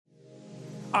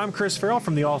I'm Chris Farrell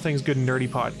from the All Things Good and Nerdy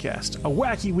podcast, a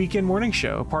wacky weekend morning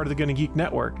show, part of the Gonna Geek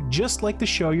Network, just like the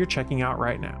show you're checking out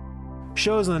right now.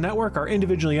 Shows on the network are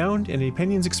individually owned, and the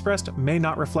opinions expressed may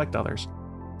not reflect others.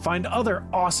 Find other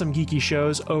awesome geeky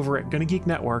shows over at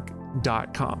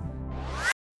GonnaGeekNetwork.com.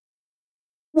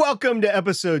 Welcome to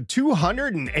episode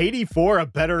 284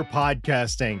 of Better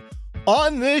Podcasting.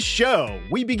 On this show,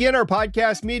 we begin our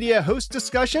podcast media host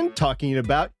discussion talking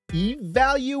about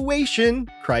evaluation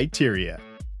criteria.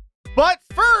 But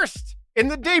first, in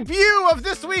the debut of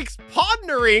this week's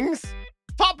Podnerings,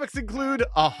 topics include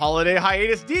a holiday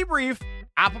hiatus debrief,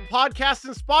 Apple Podcasts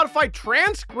and Spotify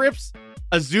transcripts,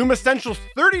 a Zoom Essentials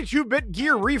 32-bit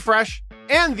gear refresh,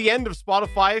 and the end of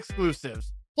Spotify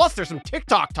exclusives. Plus, there's some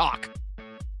TikTok talk.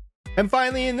 And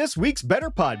finally, in this week's Better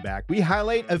Pod Back, we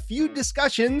highlight a few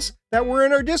discussions that were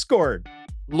in our Discord.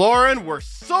 Lauren, we're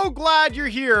so glad you're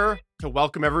here to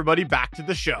welcome everybody back to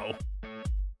the show.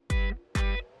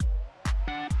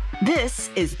 This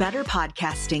is Better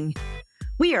Podcasting.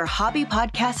 We are hobby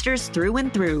podcasters through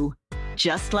and through,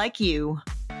 just like you.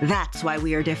 That's why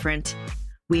we are different.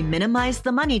 We minimize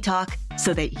the money talk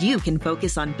so that you can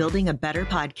focus on building a better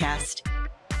podcast.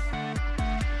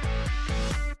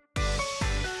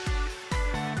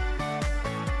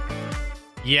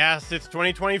 Yes, it's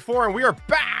 2024 and we are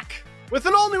back with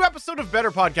an all-new episode of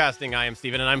Better Podcasting. I am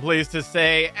Steven and I'm pleased to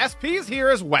say SP is here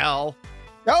as well.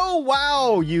 Oh,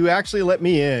 wow, you actually let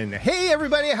me in. Hey,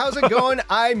 everybody, how's it going?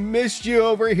 I missed you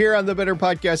over here on the Better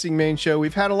Podcasting main show.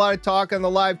 We've had a lot of talk on the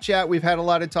live chat. We've had a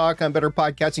lot of talk on Better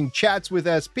Podcasting chats with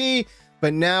SP,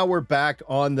 but now we're back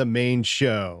on the main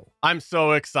show. I'm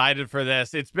so excited for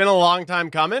this. It's been a long time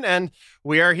coming, and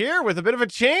we are here with a bit of a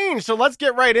change. So let's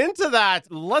get right into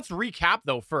that. Let's recap,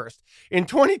 though, first. In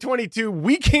 2022,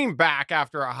 we came back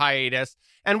after a hiatus,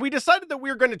 and we decided that we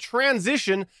were going to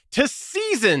transition to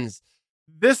seasons.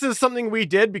 This is something we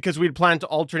did because we'd planned to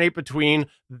alternate between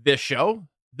this show,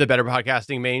 the Better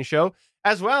Podcasting main show,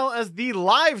 as well as the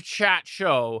live chat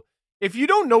show. If you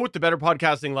don't know what the Better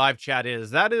Podcasting live chat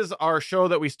is, that is our show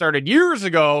that we started years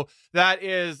ago. That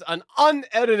is an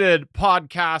unedited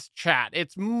podcast chat.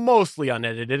 It's mostly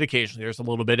unedited. Occasionally there's a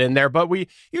little bit in there, but we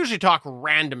usually talk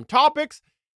random topics.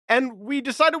 And we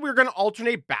decided we were going to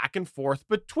alternate back and forth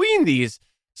between these.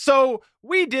 So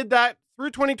we did that through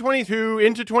 2022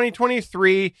 into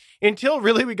 2023 until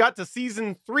really we got to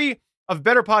season 3 of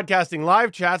Better Podcasting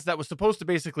live chats that was supposed to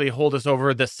basically hold us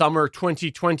over the summer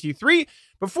 2023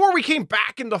 before we came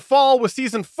back in the fall with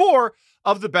season 4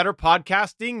 of the Better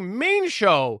Podcasting main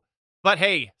show. But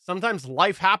hey, sometimes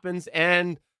life happens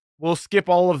and we'll skip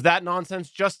all of that nonsense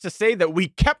just to say that we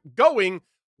kept going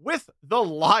with the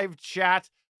live chat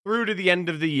through to the end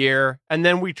of the year. And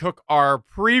then we took our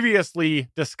previously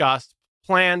discussed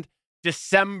planned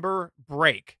December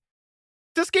break.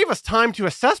 This gave us time to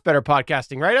assess Better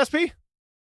Podcasting, right, SP?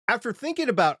 After thinking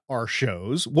about our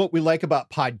shows, what we like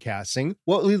about podcasting,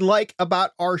 what we like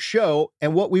about our show,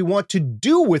 and what we want to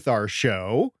do with our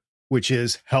show, which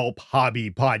is help hobby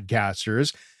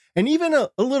podcasters, and even a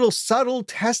little subtle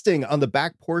testing on the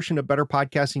back portion of Better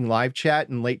Podcasting live chat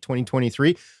in late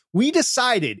 2023, we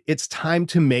decided it's time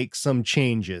to make some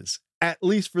changes, at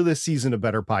least for this season of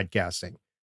Better Podcasting.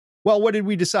 Well, what did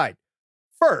we decide?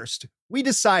 First, we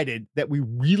decided that we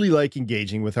really like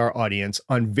engaging with our audience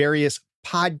on various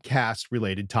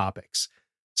podcast-related topics.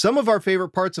 Some of our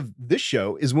favorite parts of this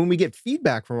show is when we get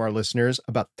feedback from our listeners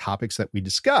about topics that we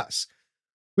discuss.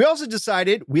 We also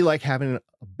decided we like having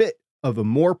a bit of a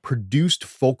more produced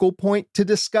focal point to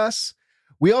discuss.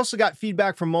 We also got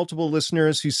feedback from multiple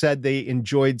listeners who said they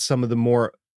enjoyed some of the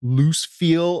more loose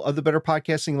feel of the Better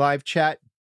Podcasting live chat,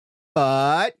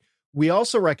 but we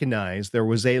also recognize there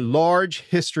was a large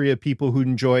history of people who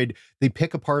enjoyed the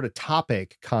pick apart a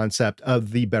topic concept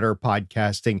of the Better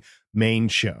Podcasting main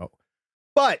show.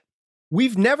 But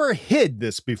we've never hid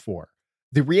this before.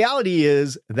 The reality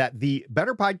is that the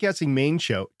Better Podcasting main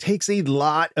show takes a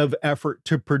lot of effort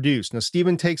to produce. Now,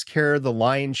 Steven takes care of the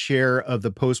lion's share of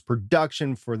the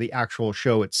post-production for the actual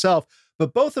show itself,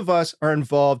 but both of us are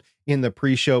involved in the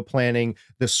pre-show planning,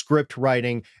 the script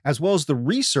writing, as well as the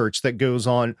research that goes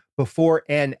on before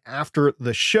and after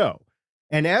the show.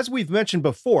 And as we've mentioned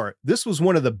before, this was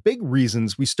one of the big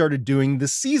reasons we started doing the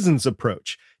seasons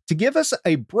approach, to give us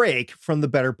a break from the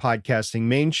Better Podcasting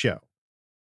main show.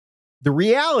 The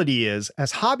reality is,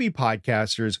 as hobby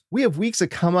podcasters, we have weeks that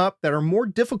come up that are more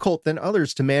difficult than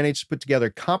others to manage to put together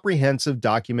a comprehensive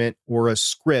document or a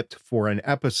script for an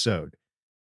episode.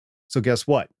 So guess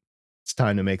what? It's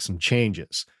time to make some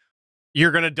changes.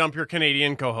 You're going to dump your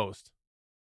Canadian co-host.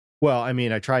 Well, I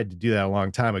mean, I tried to do that a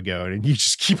long time ago, and you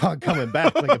just keep on coming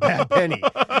back like a bad penny.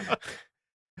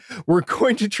 we're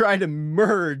going to try to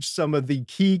merge some of the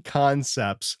key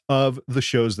concepts of the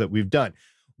shows that we've done,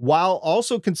 while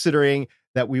also considering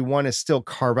that we want to still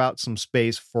carve out some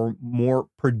space for more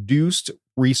produced,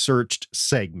 researched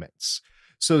segments.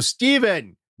 So,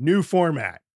 Steven, new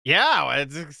format. Yeah,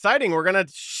 it's exciting. We're going to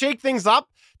shake things up,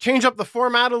 change up the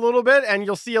format a little bit, and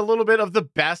you'll see a little bit of the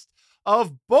best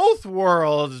of both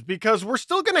worlds, because we're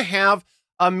still going to have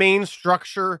a main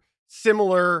structure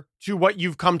similar to what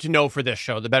you've come to know for this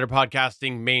show, the Better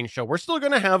Podcasting main show. We're still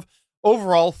going to have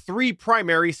overall 3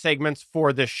 primary segments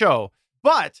for this show.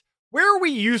 But where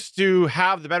we used to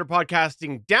have the Better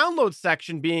Podcasting download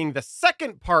section being the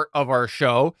second part of our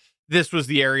show, this was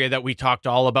the area that we talked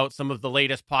all about some of the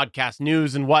latest podcast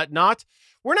news and whatnot.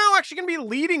 We're now actually going to be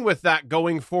leading with that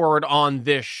going forward on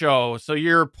this show. So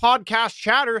your podcast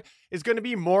chatter is going to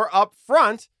be more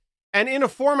upfront and in a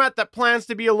format that plans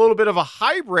to be a little bit of a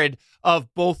hybrid of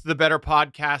both the Better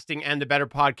Podcasting and the Better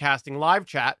Podcasting live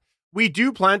chat. We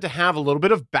do plan to have a little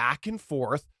bit of back and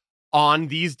forth on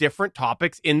these different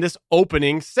topics in this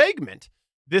opening segment.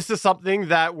 This is something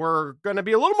that we're going to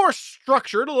be a little more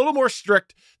structured, a little more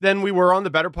strict than we were on the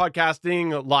Better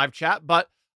Podcasting live chat, but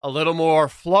a little more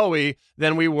flowy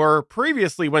than we were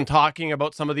previously when talking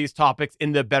about some of these topics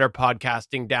in the Better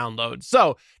Podcasting download.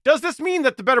 So, does this mean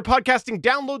that the Better Podcasting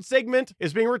download segment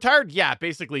is being retired? Yeah, it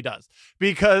basically does,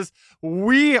 because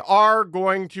we are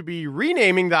going to be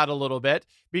renaming that a little bit,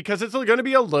 because it's going to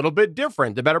be a little bit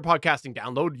different. The Better Podcasting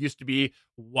download used to be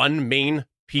one main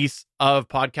piece of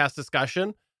podcast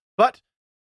discussion, but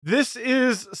this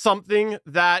is something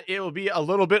that it will be a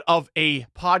little bit of a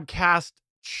podcast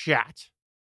chat.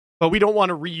 But we don't want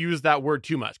to reuse that word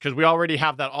too much because we already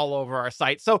have that all over our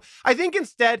site. So I think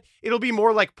instead it'll be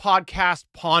more like podcast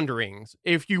ponderings,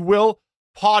 if you will,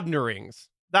 podnerings.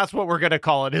 That's what we're going to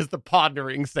call it, is the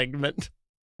podnering segment.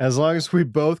 As long as we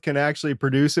both can actually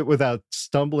produce it without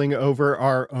stumbling over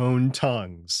our own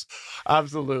tongues.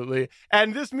 Absolutely.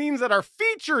 And this means that our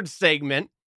featured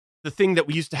segment, the thing that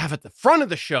we used to have at the front of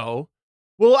the show,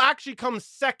 will actually come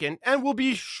second and will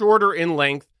be shorter in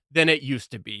length than it used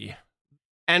to be.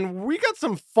 And we got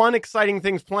some fun, exciting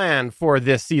things planned for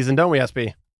this season, don't we,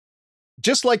 SP?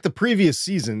 Just like the previous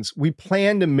seasons, we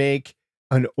plan to make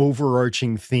an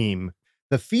overarching theme.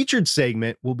 The featured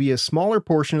segment will be a smaller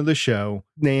portion of the show,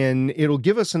 and it'll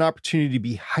give us an opportunity to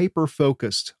be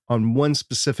hyper-focused on one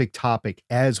specific topic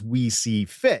as we see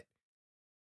fit.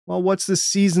 Well, what's the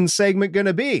season segment going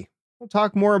to be? We'll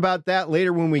talk more about that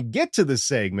later when we get to the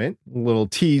segment. A little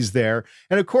tease there.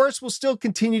 And of course, we'll still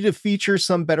continue to feature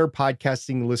some Better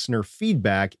Podcasting listener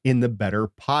feedback in the Better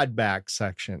Podback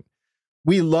section.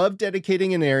 We love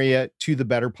dedicating an area to the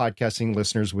Better Podcasting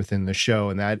listeners within the show,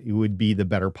 and that would be the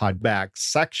Better Podback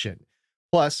section.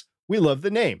 Plus, we love the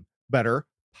name, Better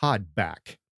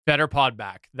Podback. Better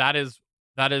Podback. That is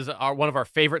one of our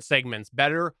favorite segments,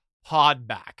 Better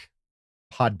Podback.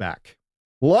 Podback.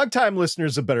 Longtime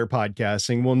listeners of Better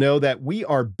Podcasting will know that we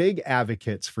are big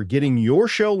advocates for getting your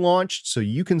show launched so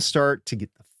you can start to get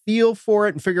the feel for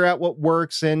it and figure out what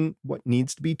works and what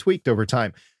needs to be tweaked over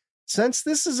time. Since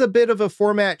this is a bit of a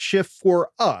format shift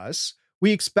for us,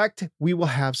 we expect we will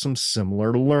have some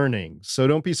similar learning. So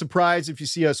don't be surprised if you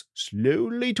see us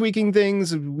slowly tweaking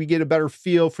things and we get a better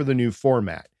feel for the new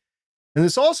format. And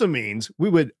this also means we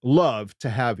would love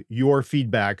to have your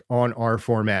feedback on our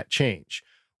format change.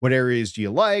 What areas do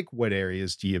you like? What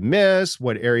areas do you miss?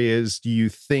 What areas do you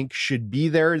think should be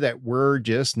there that we're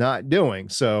just not doing?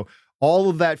 So all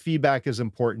of that feedback is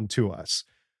important to us.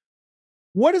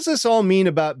 What does this all mean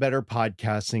about Better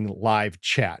Podcasting live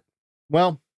chat?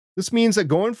 Well, this means that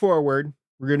going forward,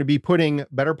 we're going to be putting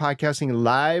Better Podcasting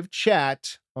live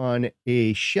chat on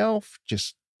a shelf,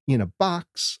 just in a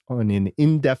box, on an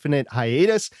indefinite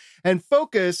hiatus, and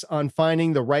focus on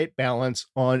finding the right balance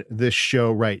on this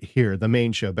show right here, the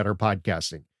main show, Better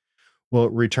Podcasting. Will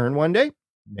it return one day?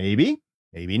 Maybe,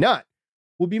 maybe not.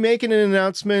 We'll be making an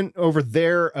announcement over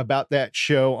there about that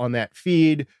show on that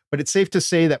feed, but it's safe to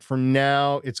say that for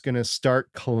now, it's going to start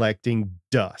collecting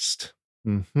dust.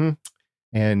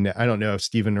 And I don't know if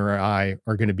Steven or I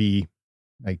are going to be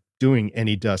like doing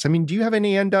any dust. I mean, do you have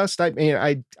any end dust? I mean,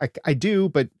 I do,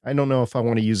 but I don't know if I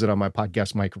want to use it on my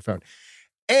podcast microphone.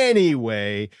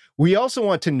 Anyway, we also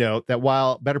want to note that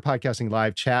while Better Podcasting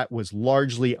live chat was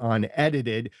largely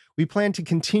unedited, we plan to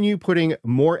continue putting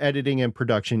more editing and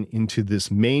production into this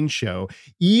main show,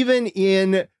 even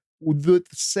in the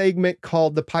segment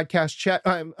called the podcast chat.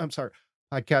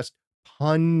 Podcast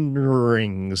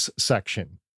ponderings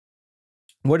section.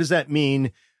 What does that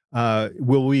mean?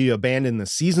 Will we abandon the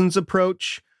seasons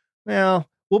approach? Well,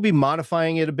 we'll be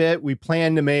modifying it a bit. We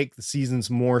plan to make the seasons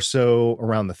more so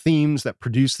around the themes that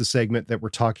produce the segment that we're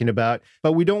talking about,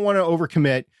 but we don't want to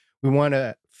overcommit. We want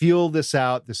to feel this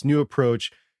out, this new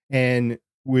approach, and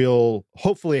we'll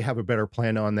hopefully have a better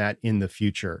plan on that in the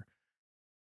future.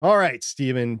 All right,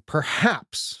 Stephen,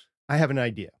 perhaps I have an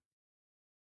idea.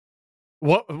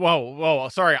 Whoa.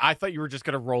 Sorry, I thought you were just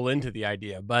going to roll into the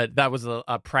idea, but that was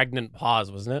a pregnant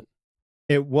pause, wasn't it?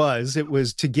 It was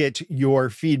to get your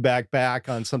feedback back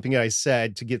on something I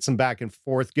said, to get some back and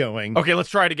forth going. Okay, let's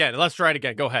try it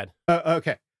again. Go ahead.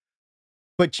 Okay.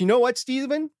 But you know what,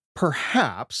 Stephen?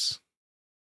 Perhaps.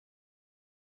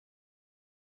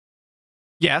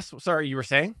 Yes. Sorry, you were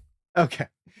saying? Okay.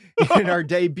 In our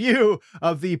debut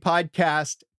of the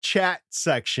podcast chat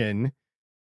section,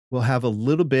 we'll have a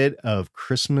little bit of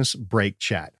Christmas break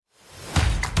chat.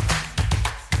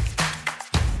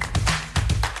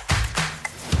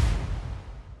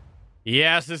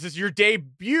 Yes, this is your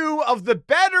debut of the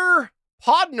better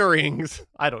Podnerings.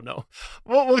 I don't know.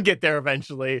 We'll get there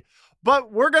eventually.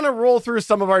 But we're going to roll through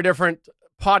some of our different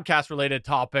podcast-related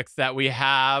topics that we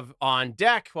have on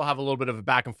deck. We'll have a little bit of a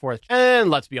back and forth.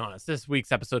 And let's be honest, this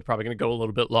week's episode is probably going to go a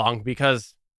little bit long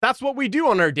because that's what we do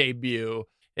on our debut.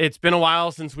 It's been a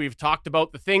while since we've talked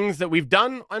about the things that we've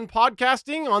done on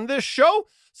podcasting on this show.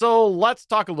 So let's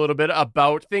talk a little bit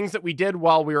about things that we did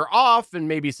while we were off and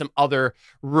maybe some other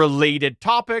related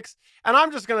topics. And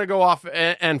I'm just going to go off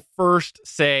and first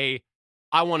say,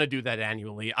 I want to do that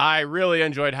annually. I really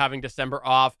enjoyed having December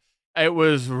off. It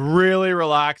was really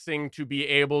relaxing to be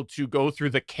able to go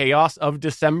through the chaos of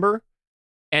December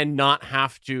and not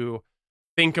have to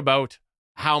think about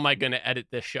how am I going to edit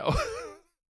this show.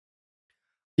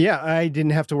 Yeah, I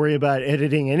didn't have to worry about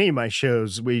editing any of my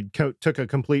shows. We took a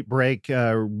complete break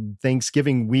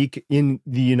Thanksgiving week in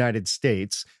the United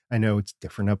States. I know it's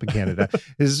different up in Canada.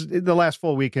 Is the last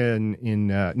full week in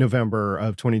November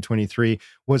of 2023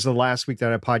 was the last week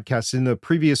that I podcasted. In the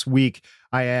previous week,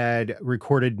 I had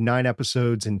recorded 9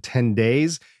 episodes in 10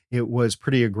 days. It was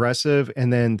pretty aggressive.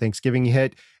 And then Thanksgiving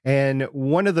hit. And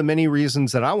one of the many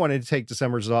reasons that I wanted to take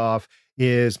December's off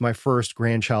is my first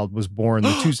grandchild was born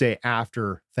the Tuesday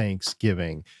after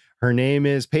Thanksgiving. Her name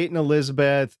is Peyton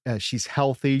Elizabeth. She's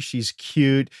healthy. She's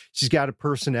cute. She's got a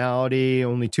personality,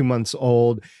 only 2 months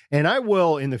old. And I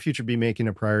will in the future be making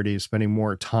a priority of spending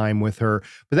more time with her.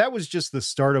 But that was just the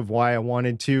start of why I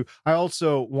wanted to. I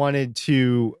also wanted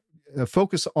to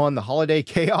focus on the holiday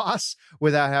chaos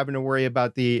without having to worry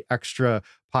about the extra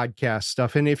podcast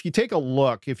stuff. And if you take a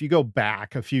look, if you go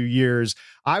back a few years,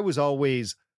 I was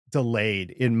always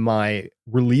delayed in my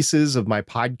releases of my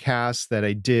podcasts that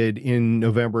I did in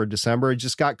November or December. I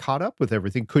just got caught up with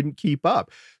everything, couldn't keep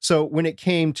up. So when it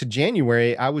came to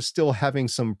January, I was still having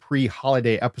some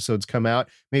pre-holiday episodes come out,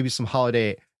 maybe some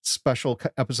holiday special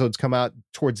episodes come out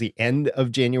towards the end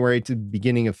of January to the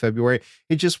beginning of February.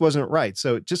 It just wasn't right.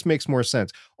 So it just makes more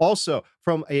sense. Also,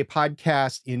 from a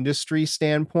podcast industry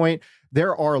standpoint,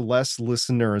 there are less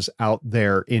listeners out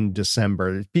there in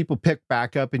December. People pick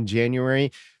back up in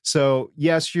January. So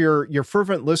yes, your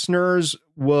fervent listeners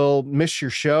will miss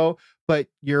your show, but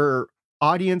your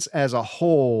audience as a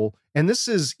whole, and this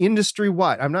is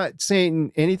industry-wide. I'm not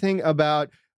saying anything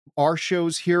about our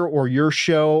shows here or your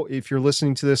show. If you're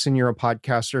listening to this and you're a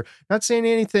podcaster, not saying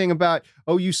anything about,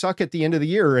 oh, you suck at the end of the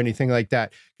year or anything like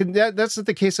that. That's not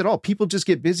the case at all. People just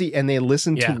get busy and they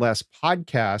listen to less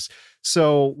podcasts.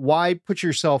 So why put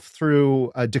yourself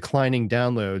through declining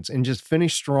downloads and just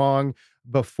finish strong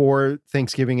before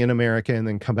Thanksgiving in America and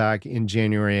then come back in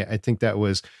January? I think that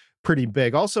was pretty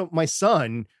big. Also, my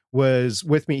son was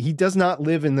with me. He does not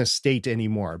live in the state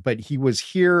anymore, but he was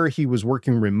here. He was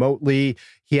working remotely.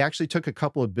 He actually took a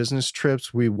couple of business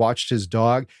trips. We watched his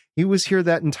dog. He was here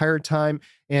that entire time.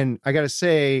 And I got to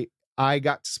say, I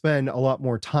got to spend a lot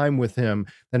more time with him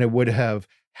than I would have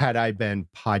had I been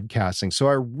podcasting. So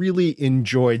I really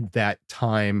enjoyed that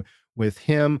time with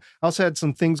him. I also had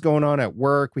some things going on at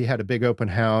work. We had a big open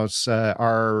house.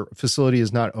 Our facility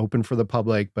is not open for the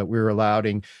public, but we were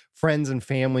allowing friends and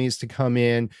families to come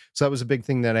in. So that was a big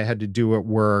thing that I had to do at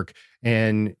work.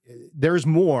 And there's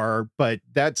more, but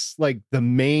that's like the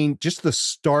main, just the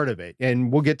start of it.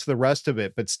 And we'll get to the rest of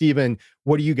it. But Stephen,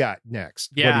 what do you got next?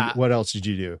 Yeah. What else did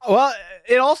you do? Well,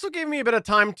 it also gave me a bit of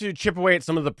time to chip away at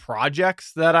some of the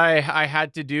projects that I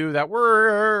had to do that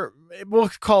were, we'll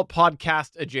call it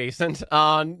podcast adjacent.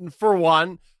 For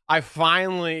one, I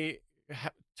finally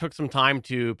took some time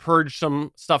to purge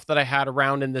some stuff that I had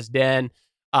around in this den.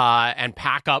 And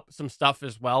pack up some stuff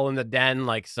as well in the den,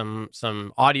 like some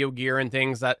audio gear and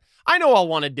things that I know I'll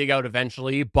want to dig out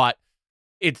eventually, but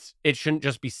it shouldn't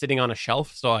just be sitting on a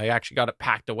shelf. So I actually got it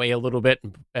packed away a little bit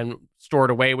and stored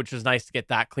away, which was nice to get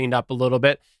that cleaned up a little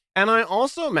bit. And I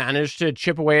also managed to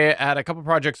chip away at a couple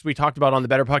projects we talked about on the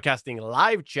Better Podcasting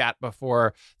live chat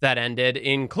before that ended,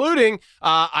 including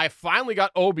I finally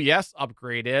got OBS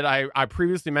upgraded. I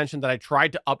previously mentioned that I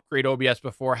tried to upgrade OBS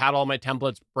before, had all my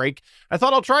templates break. I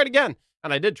thought I'll try it again.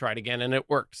 And I did try it again, and it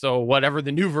worked. So whatever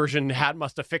the new version had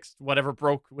must have fixed whatever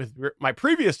broke with my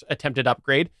previous attempted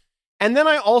upgrade. And then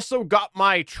I also got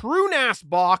my True NAS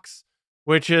box,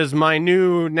 which is my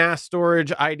new NAS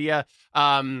storage idea.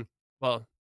 Well,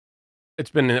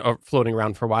 it's been floating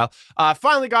around for a while.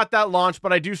 Finally got that launched,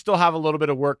 but I do still have a little bit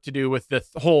of work to do with the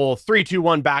whole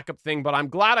 3-2-1 backup thing. But I'm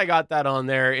glad I got that on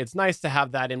there. It's nice to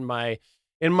have that in my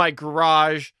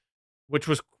garage, which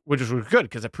was good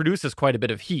because it produces quite a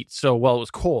bit of heat. So while it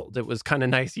was cold, it was kind of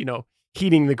nice,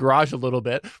 heating the garage a little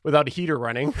bit without a heater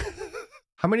running.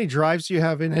 How many drives do you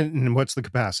have in it, and what's the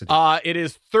capacity? It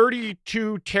is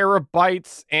 32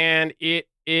 terabytes, and it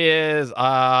is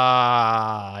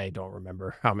I don't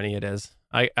remember how many it is.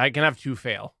 I can have 2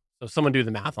 fail, so someone do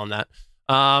the math on that.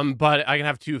 But I can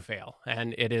have 2 fail,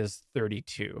 and it is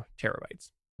 32 terabytes.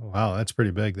 Wow, that's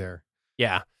pretty big there.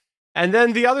 Yeah. And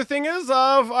then the other thing is,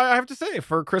 I have to say,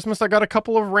 for Christmas I got a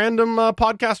couple of random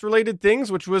podcast related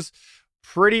things, which was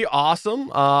pretty awesome.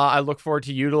 I look forward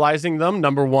to utilizing them.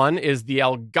 Number one is the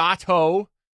Elgato.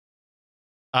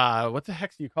 What the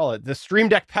heck do you call it? The Stream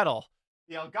Deck pedal.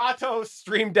 The Elgato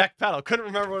Stream Deck pedal. Couldn't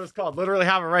remember what it's called. Literally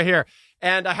have it right here.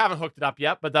 And I haven't hooked it up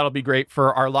yet, but that'll be great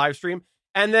for our live stream.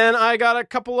 And then I got a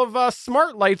couple of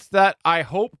smart lights that I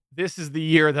hope this is the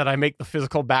year that I make the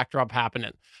physical backdrop happen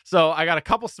in. So I got a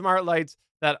couple smart lights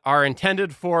that are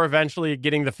intended for eventually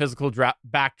getting the physical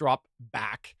backdrop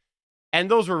back. And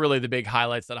those were really the big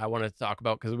highlights that I wanted to talk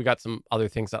about, because we got some other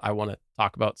things that I want to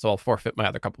talk about. So I'll forfeit my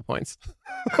other couple points.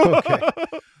 Okay.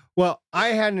 Well, I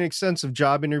had an extensive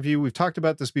job interview. We've talked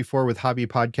about this before with hobby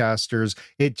podcasters.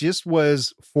 It just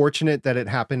was fortunate that it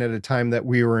happened at a time that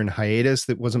we were in hiatus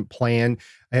that wasn't planned.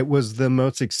 It was the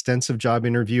most extensive job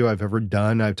interview I've ever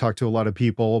done. I've talked to a lot of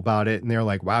people about it, and they're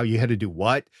like, wow, you had to do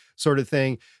what? Sort of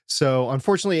thing. So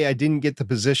unfortunately, I didn't get the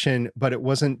position, but it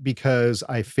wasn't because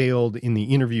I failed in the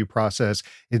interview process.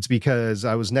 It's because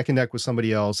I was neck and neck with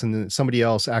somebody else, and then somebody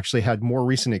else actually had more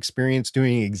recent experience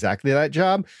doing exactly that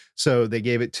job. So they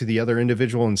gave it to the other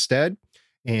individual instead.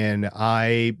 And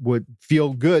I would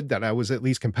feel good that I was at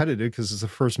least competitive, because it's the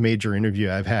first major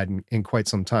interview I've had in quite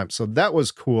some time. So that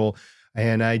was cool.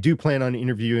 And I do plan on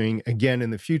interviewing again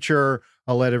in the future.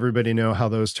 I'll let everybody know how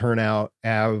those turn out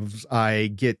as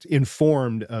I get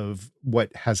informed of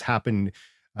what has happened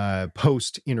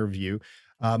post interview.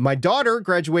 My daughter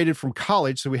graduated from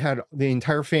college, so we had the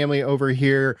entire family over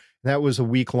here. That was a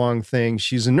week-long thing.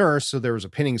 She's a nurse, so there was a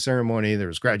pinning ceremony, there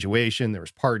was graduation, there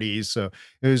was parties. So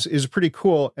it was pretty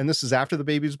cool. And this is after the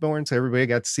baby was born, so everybody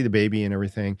got to see the baby and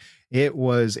everything. It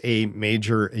was a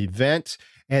major event.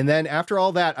 And then after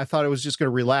all that, I thought I was just going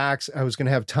to relax. I was going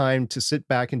to have time to sit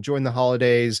back, enjoy the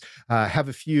holidays, have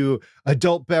a few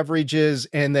adult beverages,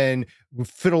 and then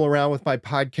fiddle around with my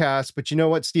podcast. But you know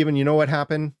what, Stephen? You know what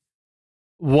happened?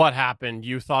 What happened?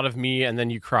 You thought of me and then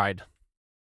you cried.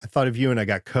 I thought of you and I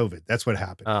got COVID. That's what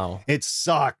happened. Oh, it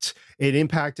sucked. It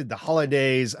impacted the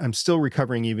holidays. I'm still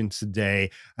recovering even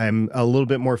today. I'm a little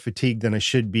bit more fatigued than I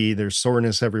should be. There's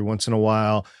soreness every once in a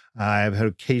while. I've had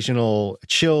occasional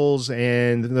chills.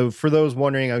 And for those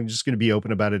wondering, I'm just going to be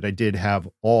open about it. I did have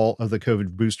all of the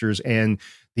COVID boosters and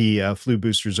the flu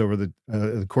boosters over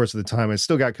the course of the time. I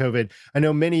still got COVID. I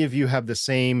know many of you have the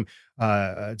same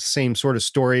sort of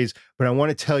stories, but I want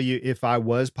to tell you, if I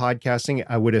was podcasting,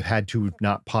 I would have had to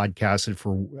not podcasted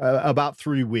for about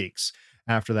 3 weeks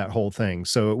after that whole thing.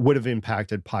 So it would have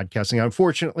impacted podcasting.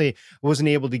 Unfortunately, I wasn't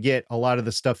able to get a lot of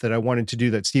the stuff that I wanted to do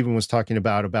that Stephen was talking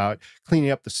about cleaning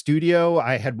up the studio.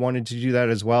 I had wanted to do that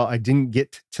as well. I didn't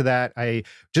get to that. I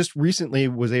just recently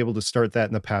was able to start that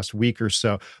in the past week or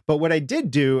so. But what I did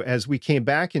do, as we came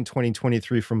back in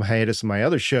 2023 from hiatus of my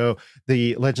other show,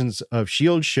 the Legends of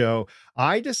S.H.I.E.L.D. show,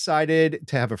 I decided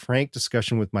to have a frank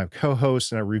discussion with my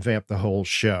co-host, and I revamped the whole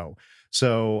show.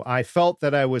 So I felt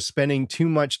that I was spending too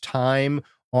much time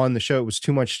on the show. It was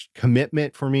too much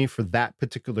commitment for me for that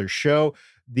particular show.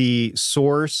 The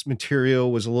source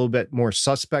material was a little bit more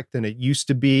suspect than it used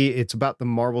to be. It's about the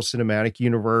Marvel Cinematic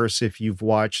Universe. If you've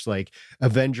watched like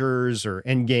Avengers or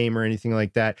Endgame or anything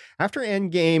like that, after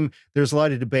Endgame, there's a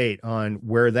lot of debate on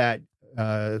where that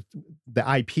the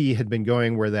IP had been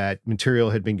going, where that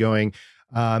material had been going.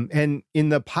 And in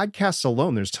the podcasts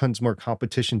alone, there's tons more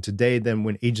competition today than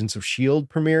when Agents of S.H.I.E.L.D.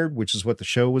 premiered, which is what the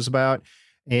show was about.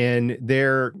 And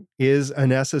there is a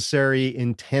necessary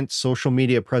intense social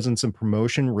media presence and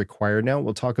promotion required now.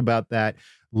 We'll talk about that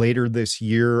later this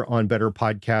year on Better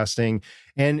Podcasting.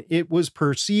 And it was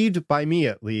perceived by me,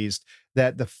 at least,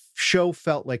 that the show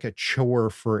felt like a chore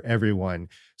for everyone.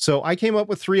 So I came up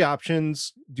with 3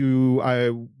 options.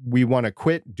 We want to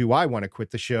quit? Do I want to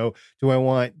quit the show? Do I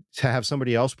want to have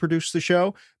somebody else produce the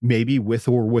show? Maybe with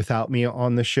or without me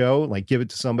on the show, like give it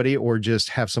to somebody, or just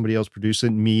have somebody else produce it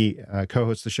and me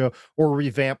co-host the show, or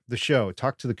revamp the show,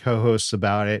 talk to the co-hosts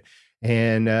about it.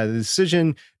 And the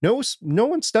decision, no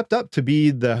one stepped up to be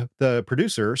the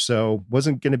producer, so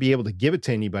wasn't going to be able to give it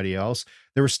to anybody else.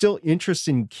 There was still interest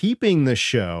in keeping the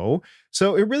show,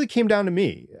 so it really came down to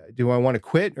me. Do I want to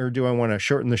quit, or do I want to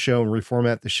shorten the show and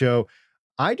reformat the show?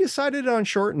 I decided on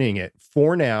shortening it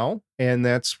for now, and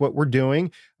that's what we're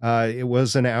doing. It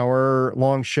was an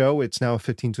hour-long show. It's now a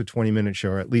 15 to 20-minute show,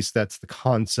 or at least that's the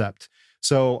concept.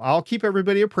 So I'll keep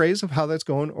everybody appraised of how that's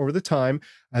going over the time.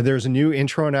 There's a new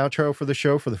intro and outro for the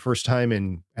show for the first time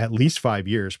in at least 5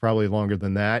 years, probably longer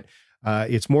than that.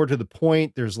 It's more to the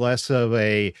point. There's less of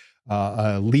a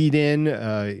lead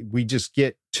in. We just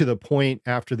get to the point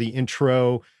after the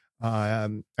intro.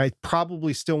 I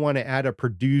probably still want to add a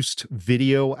produced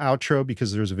video outro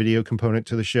because there's a video component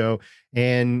to the show,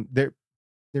 and there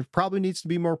probably needs to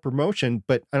be more promotion,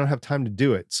 but I don't have time to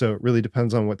do it. So it really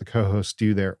depends on what the co-hosts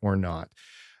do there or not.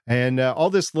 And all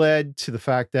this led to the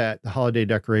fact that the holiday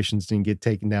decorations didn't get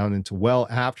taken down until well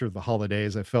after the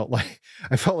holidays. I felt like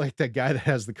that guy that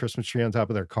has the Christmas tree on top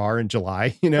of their car in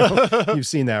July. You've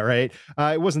seen that, right?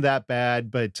 It wasn't that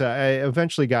bad, but I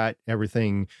eventually got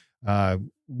everything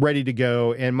ready to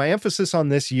go. And my emphasis on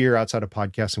this year outside of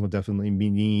podcasting will definitely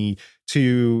be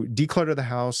to declutter the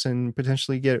house and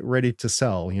potentially get ready to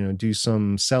sell, do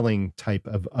some selling type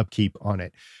of upkeep on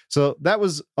it. So that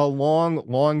was a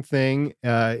long thing.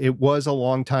 It was a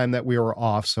long time that we were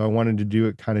off, so I wanted to do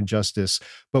it kind of justice.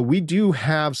 But we do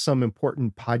have some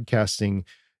important podcasting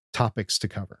topics to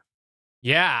cover.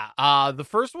 Yeah, the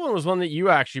first one was one that you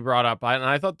actually brought up, and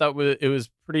I thought that it was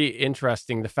pretty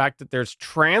interesting. The fact that there's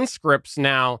transcripts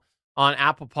now on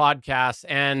Apple Podcasts,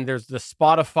 and there's the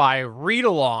Spotify read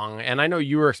along, and I know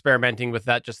you were experimenting with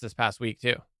that just this past week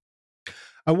too.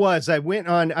 I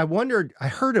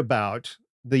heard about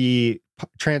the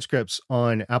transcripts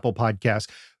on Apple Podcasts.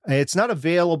 It's not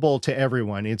available to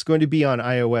everyone. It's going to be on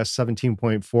iOS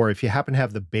 17.4. If you happen to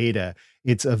have the beta,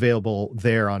 it's available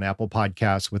there on Apple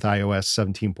Podcasts with iOS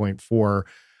 17.4.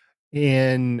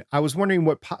 And I was wondering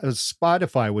what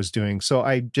Spotify was doing. So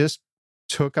I just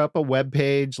took up a web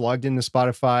page, logged into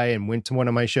Spotify, and went to one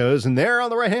of my shows. And there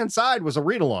on the right-hand side was a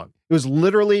read-along. It was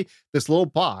literally this little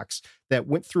box that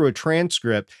went through a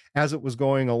transcript as it was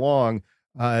going along.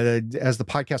 As the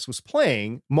podcast was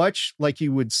playing, much like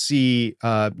you would see,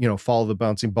 Follow the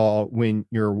Bouncing Ball when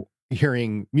you're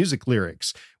hearing music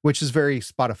lyrics, which is very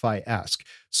Spotify-esque.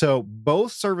 So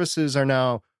both services are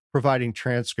now providing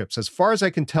transcripts. As far as I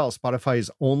can tell, Spotify is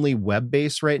only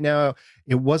web-based right now.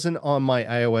 It wasn't on my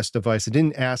iOS device. I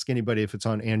didn't ask anybody if it's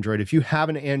on Android. If you have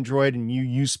an Android and you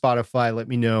use Spotify, let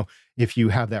me know if you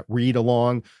have that read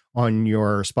along on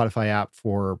your Spotify app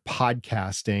for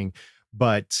podcasting.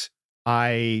 But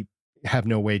I have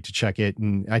no way to check it,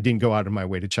 and I didn't go out of my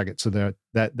way to check it. So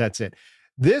that's it.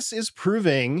 This is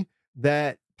proving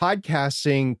that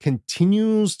podcasting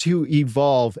continues to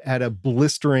evolve at a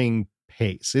blistering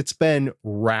pace. It's been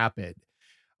rapid.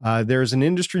 There's an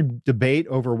industry debate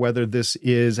over whether this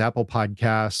is Apple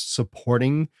Podcasts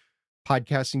supporting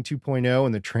Podcasting 2.0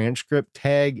 and the transcript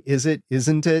tag. Is it?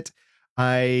 Isn't it?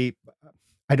 I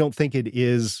don't think it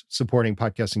is supporting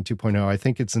Podcasting 2.0. I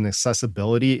think it's an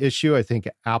accessibility issue. I think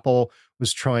Apple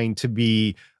was trying to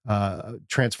be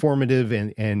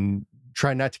transformative and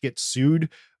try not to get sued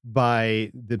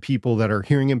by the people that are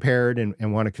hearing impaired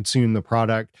and want to consume the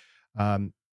product.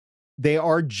 They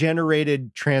are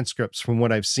generated transcripts from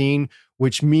what I've seen,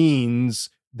 which means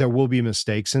there will be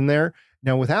mistakes in there.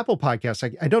 Now, with Apple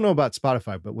Podcasts, I don't know about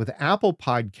Spotify, but with Apple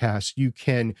Podcasts, you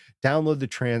can download the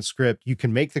transcript, you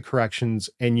can make the corrections,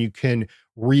 and you can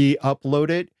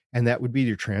re-upload it, and that would be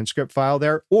your transcript file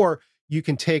there. Or you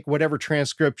can take whatever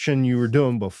transcription you were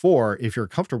doing before, if you're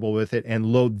comfortable with it, and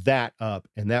load that up,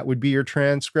 and that would be your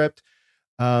transcript.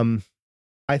 I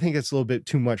think it's a little bit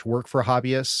too much work for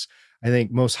hobbyists. I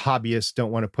think most hobbyists don't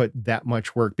want to put that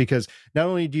much work, because not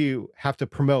only do you have to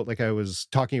promote, like I was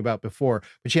talking about before,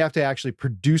 but you have to actually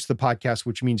produce the podcast,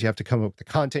 which means you have to come up with the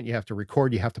content, you have to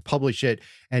record, you have to publish it.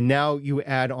 And now you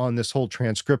add on this whole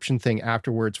transcription thing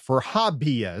afterwards. For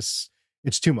hobbyists,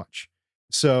 it's too much.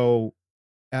 So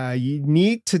you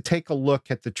need to take a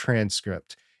look at the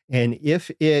transcript. And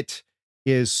if it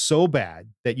is so bad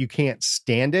that you can't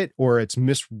stand it, or it's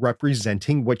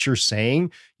misrepresenting what you're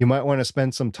saying, you might want to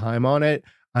spend some time on it.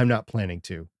 I'm not planning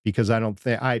to, because I don't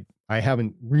think I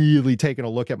haven't really taken a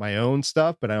look at my own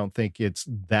stuff, but I don't think it's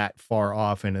that far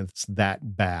off and it's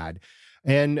that bad.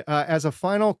 And as a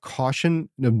final caution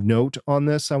note on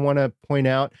this, I want to point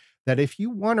out that if you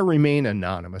want to remain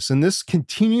anonymous, and this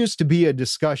continues to be a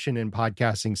discussion in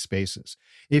podcasting spaces,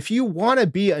 if you want to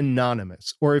be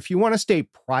anonymous, or if you want to stay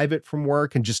private from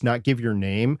work and just not give your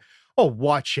name, oh,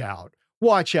 watch out.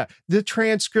 Watch out. The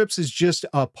transcripts is just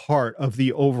a part of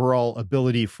the overall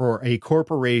ability for a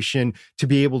corporation to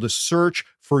be able to search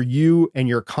for you and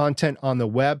your content on the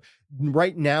web.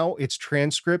 Right now, it's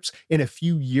transcripts. In a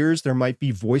few years, there might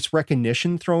be voice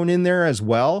recognition thrown in there as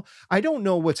well. I don't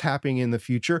know what's happening in the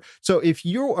future. So if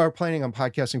you are planning on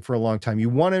podcasting for a long time, you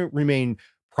want to remain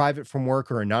private from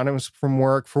work or anonymous from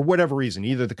work for whatever reason,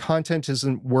 either the content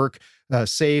isn't work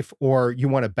safe, or you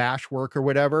want to bash work or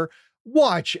whatever,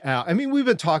 watch out. I mean, we've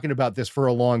been talking about this for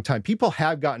a long time. People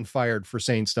have gotten fired for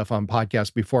saying stuff on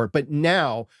podcasts before, but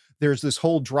now there's this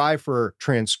whole drive for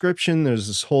transcription. There's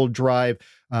this whole drive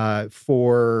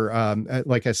for,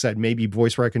 like I said, maybe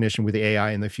voice recognition with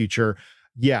AI in the future.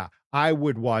 Yeah, I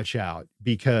would watch out,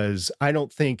 because I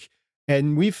don't think,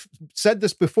 and we've said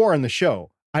this before on the show,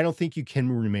 I don't think you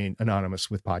can remain anonymous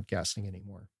with podcasting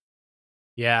anymore.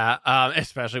 Yeah,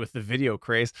 especially with the video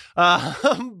craze.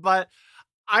 But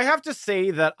I have to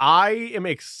say that I am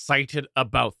excited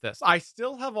about this. I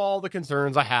still have all the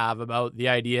concerns I have about the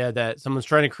idea that someone's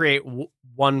trying to create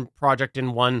one project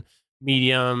in one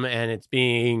medium and it's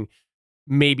being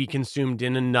maybe consumed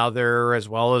in another, as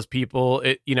well as people,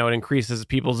 it increases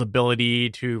people's ability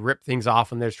to rip things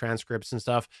off when there's transcripts and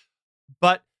stuff.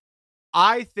 But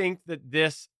I think that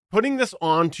putting this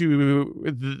onto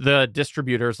the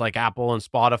distributors like Apple and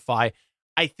Spotify,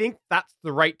 I think that's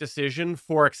the right decision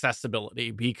for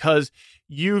accessibility, because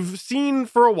you've seen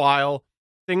for a while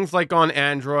things like on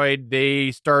Android,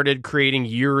 they started creating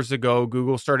years ago.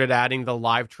 Google started adding the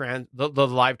live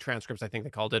transcripts, I think they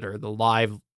called it, or the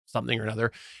live something or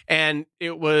another. And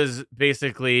it was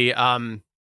basically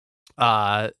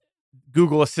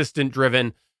Google Assistant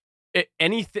driven.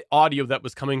 Any audio that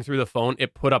was coming through the phone,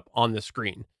 it put up on the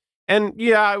screen. And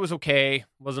yeah, it was okay.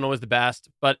 Wasn't always the best,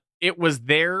 but it was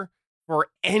there for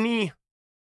any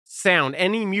sound,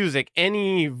 any music,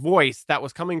 any voice that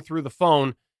was coming through the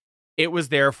phone. It was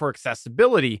there for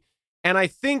accessibility. And I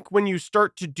think when you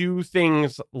start to do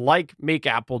things like make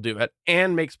Apple do it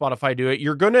and make Spotify do it,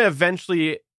 you're going to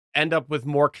eventually end up with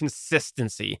more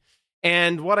consistency.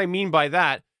 And what I mean by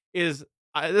that is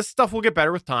this stuff will get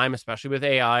better with time, especially with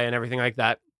AI and everything like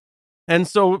that. And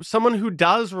so someone who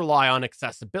does rely on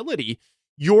accessibility,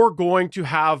 you're going to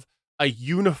have a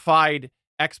unified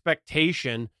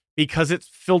expectation because it's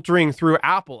filtering through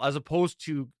Apple, as opposed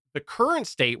to the current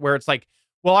state where it's like,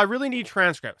 well, I really need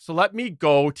transcripts, so let me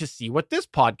go to see what this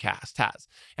podcast has.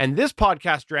 And this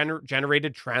podcast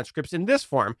generated transcripts in this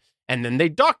form. And then they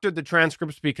doctored the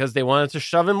transcripts because they wanted to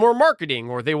shove in more marketing,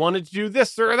 or they wanted to do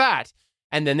this or that.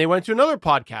 And then they went to another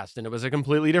podcast and it was a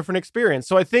completely different experience.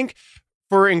 So I think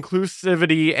for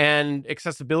inclusivity and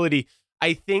accessibility,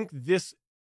 I think this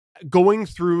going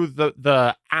through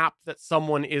the app that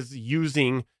someone is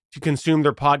using to consume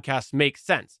their podcast makes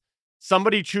sense.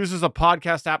 Somebody chooses a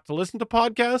podcast app to listen to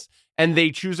podcasts, and they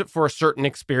choose it for a certain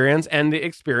experience, and the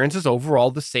experience is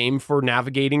overall the same for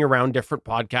navigating around different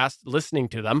podcasts, listening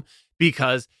to them,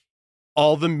 because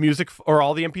all the music or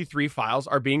all the MP3 files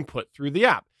are being put through the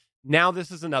app. Now this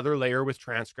is another layer with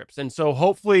transcripts. And so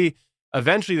hopefully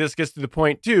eventually this gets to the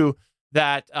point too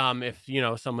that if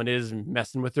someone is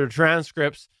messing with their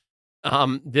transcripts,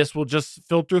 this will just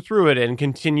filter through it and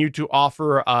continue to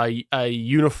offer a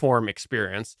uniform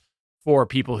experience for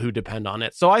people who depend on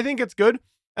it. So I think it's good.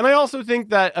 And I also think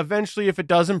that eventually, if it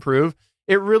does improve,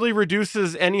 it really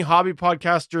reduces any hobby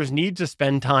podcasters' need to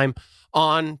spend time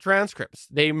on transcripts.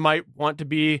 They might want to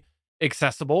be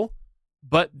accessible,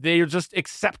 but they just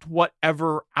accept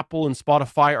whatever Apple and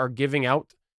Spotify are giving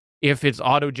out if it's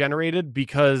auto-generated,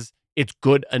 because it's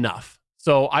good enough.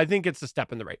 So I think it's a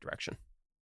step in the right direction.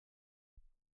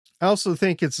 I also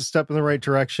think it's a step in the right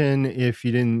direction, if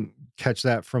you didn't catch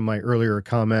that from my earlier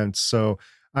comments. So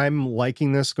I'm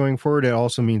liking this going forward. It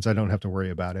also means I don't have to worry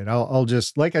about it. I'll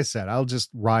just, like I said, I'll just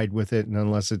ride with it. And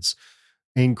unless it's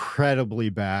incredibly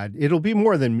bad, it'll be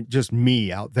more than just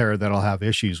me out there that'll have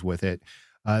issues with it.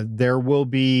 There will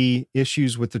be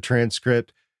issues with the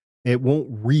transcript. It won't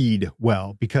read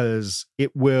well because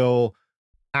it will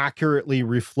accurately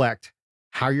reflect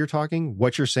how you're talking,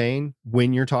 what you're saying,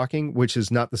 when you're talking, which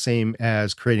is not the same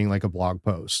as creating like a blog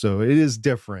post. So it is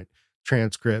different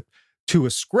transcript to a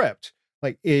script.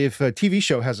 Like if a TV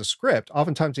show has a script,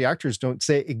 oftentimes the actors don't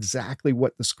say exactly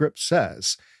what the script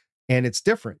says, and it's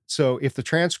different. So if the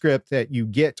transcript that you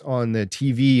get on the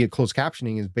TV closed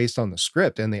captioning is based on the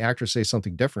script and the actors say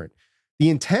something different, the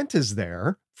intent is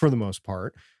there for the most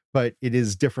part, but it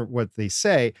is different what they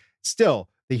say. Still,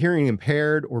 the hearing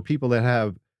impaired or people that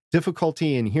have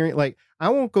difficulty in hearing, like I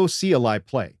won't go see a live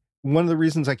play. One of the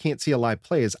reasons I can't see a live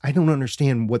play is I don't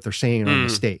understand what they're saying on the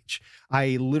stage.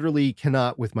 I literally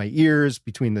cannot, with my ears,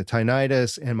 between the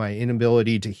tinnitus and my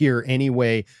inability to hear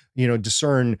anyway,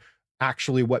 discern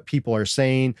actually what people are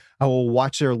saying. I will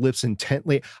watch their lips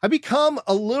intently. I become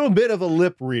a little bit of a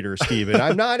lip reader, Stephen.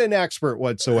 I'm not an expert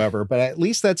whatsoever, but at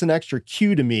least that's an extra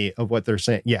cue to me of what they're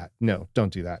saying. Yeah, no,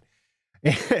 don't do that.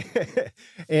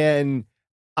 And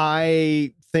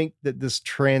I think that this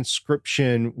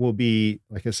transcription will be,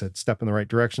 like I said, step in the right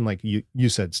direction. Like you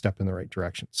said, step in the right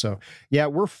direction. So yeah,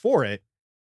 we're for it.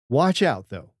 Watch out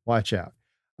though. Watch out.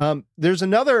 There's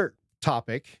another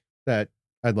topic that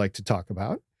I'd like to talk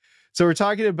about. So we're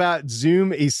talking about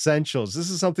Zoom Essentials. This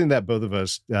is something that both of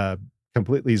us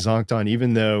completely zonked on,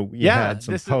 even though we had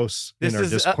some posts in our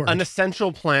Discord. This is an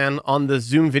essential plan on the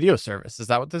Zoom video service. Is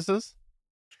that what this is?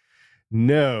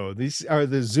 No, these are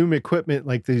the Zoom equipment,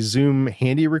 like the Zoom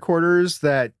handy recorders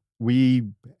that we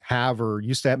have or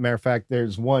used to have. Matter of fact,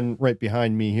 there's one right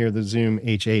behind me here, the Zoom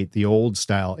H8, the old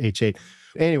style H8.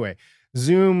 Anyway,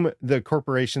 Zoom, the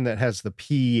corporation that has the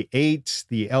P8,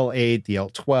 the L8, the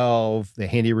L12, the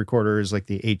handy recorders like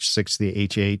the H6, the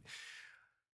H8,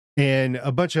 and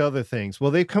a bunch of other things.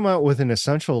 Well, they've come out with an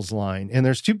Essentials line, and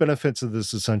there's two benefits of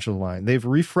this Essential line. They've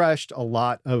refreshed a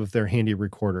lot of their handy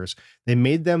recorders. They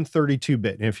made them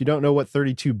 32-bit. And if you don't know what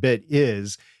 32-bit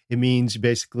is, it means you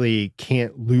basically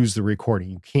can't lose the recording.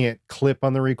 You can't clip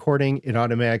on the recording. It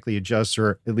automatically adjusts,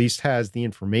 or at least has the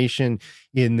information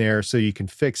in there so you can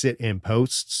fix it in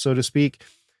post, so to speak.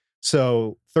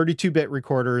 So 32-bit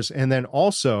recorders. And then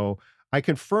also, I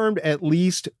confirmed at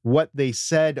least what they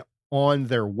said on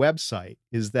their website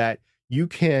is that you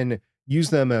can use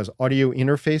them as audio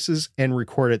interfaces and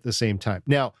record at the same time.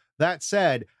 Now, that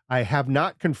said, I have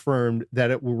not confirmed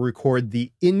that it will record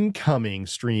the incoming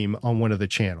stream on one of the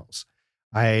channels.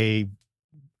 I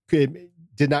did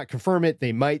not confirm it.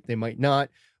 They might not,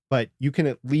 but you can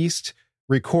at least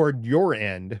record your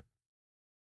end,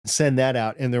 send that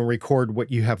out, and then record what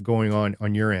you have going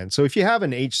on your end. So if you have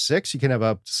an H6, you can have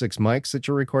up to 6 mics that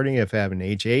you're recording. If you have an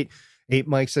H8, 8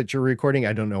 mics that you're recording.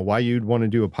 I don't know why you'd want to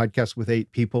do a podcast with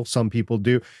 8 people. Some people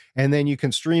do. And then you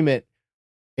can stream it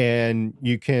and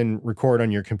you can record on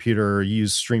your computer or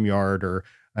use StreamYard or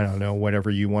I don't know, whatever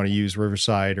you want to use,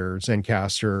 Riverside or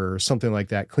Zencaster or something like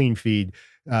that, Clean Feed,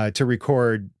 to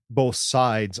record both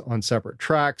sides on separate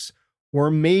tracks.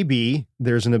 Or maybe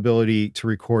there's an ability to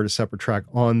record a separate track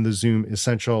on the Zoom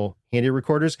Essential handy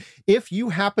recorders. If you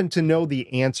happen to know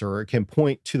the answer or can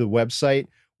point to the website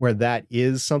where that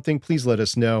is something, please let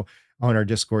us know on our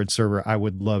Discord server. I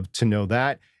would love to know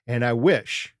that. And I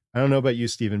wish, I don't know about you,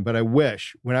 Stephen, but I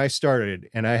wish when I started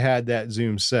and I had that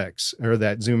Zoom 6 or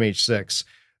that Zoom H6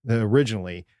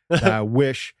 originally, I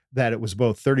wish that it was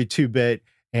both 32-bit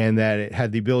and that it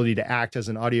had the ability to act as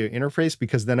an audio interface,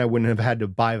 because then I wouldn't have had to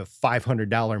buy the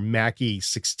 $500 Mackie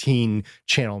 16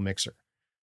 channel mixer.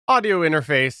 Audio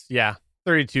interface, yeah.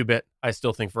 32-bit, I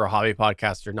still think for a hobby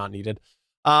podcaster, not needed.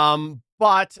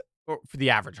 But for the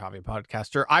average hobby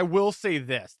podcaster, I will say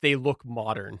this. They look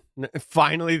modern.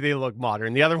 Finally, they look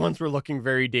modern. The other ones were looking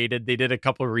very dated. They did a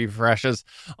couple of refreshes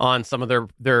on some of their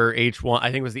H1.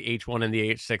 I think it was the H1 and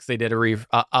the H6. They did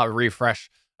a refresh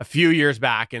a few years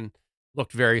back and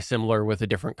looked very similar with a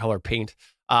different color paint.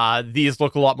 These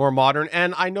look a lot more modern.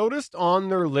 And I noticed on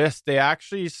their list, they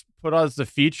actually put as the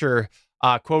feature,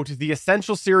 quote, "The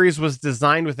Essential Series was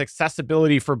designed with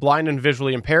accessibility for blind and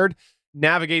visually impaired.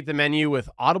 Navigate the menu with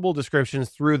audible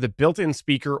descriptions through the built-in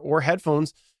speaker or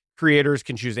headphones. Creators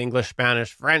can choose English,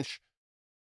 Spanish, French,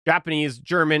 Japanese,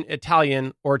 German,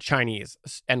 Italian, or Chinese,"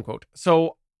 end quote.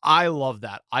 So I love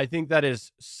that. I think that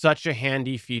is such a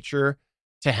handy feature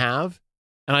to have.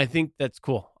 And I think that's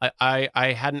cool.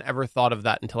 I hadn't ever thought of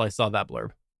that until I saw that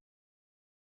blurb.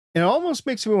 It almost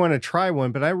makes me want to try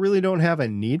one, but I really don't have a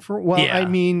need for it. Well, Yeah. I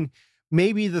mean,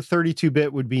 maybe the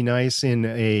 32-bit would be nice in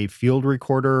a field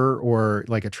recorder or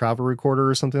like a travel recorder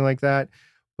or something like that.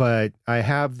 But I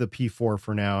have the P4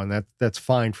 for now, and that's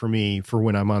fine for me for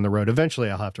when I'm on the road. Eventually,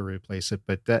 I'll have to replace it,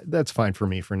 but that's fine for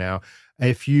me for now.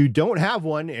 If you don't have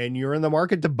one and you're in the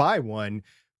market to buy one,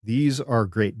 these are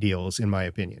great deals, in my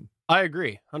opinion. I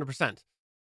agree, 100%.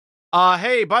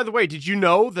 Hey, by the way, did you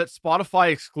know that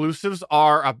Spotify exclusives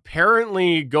are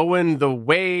apparently going the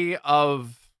way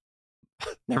of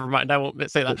Never mind. I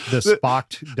won't say that. The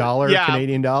Spocked dollar, Yeah,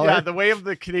 Canadian dollar. Yeah, the way of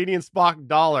the Canadian Spock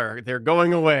dollar. They're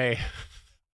going away.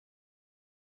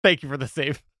 Thank you for the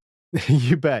save.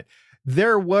 You bet.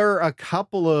 There were a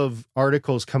couple of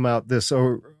articles come out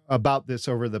about this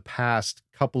over the past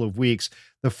couple of weeks.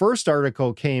 The first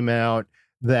article came out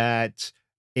that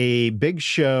a big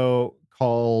show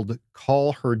called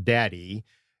Call Her Daddy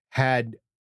had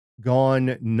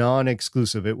gone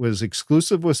non-exclusive. It was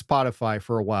exclusive with Spotify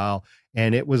for a while,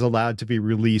 and it was allowed to be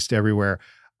released everywhere.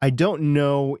 I don't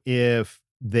know if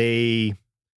they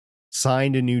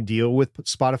signed a new deal with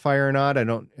Spotify or not.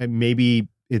 Maybe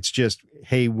it's just,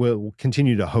 hey, we'll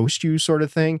continue to host you sort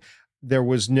of thing. There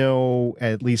was no,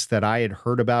 at least that I had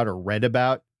heard about or read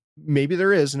about. Maybe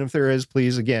there is. And if there is,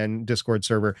 please, again, Discord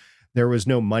server. There was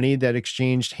no money that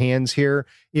exchanged hands here.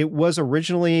 It was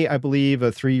originally, I believe,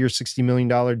 a 3-year, $60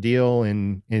 million deal,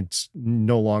 and it's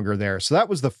no longer there. So that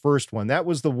was the first one. That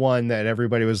was the one that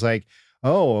everybody was like,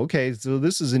 oh, okay, so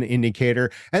this is an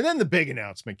indicator. And then the big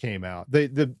announcement came out.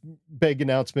 The big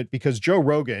announcement, because Joe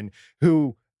Rogan,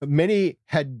 who many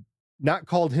had not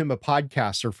called him a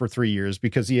podcaster for 3 years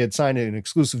because he had signed an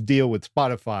exclusive deal with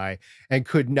Spotify and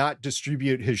could not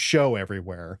distribute his show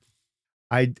everywhere.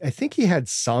 I think he had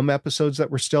some episodes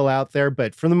that were still out there,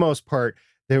 but for the most part,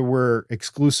 they were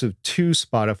exclusive to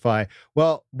Spotify.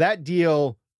 Well, that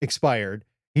deal expired.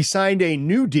 He signed a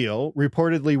new deal,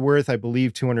 reportedly worth, I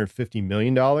believe, $250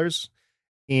 million.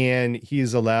 And he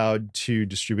is allowed to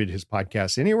distribute his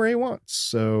podcast anywhere he wants.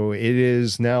 So it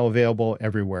is now available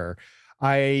everywhere.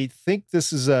 I think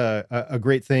this is a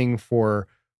great thing for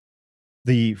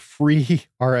the free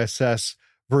RSS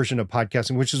version of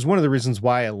podcasting, which is one of the reasons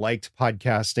why I liked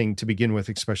podcasting to begin with,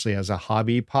 especially as a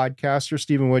hobby podcaster.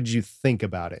 Stephen, what did you think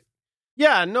about it?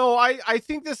 Yeah, no, I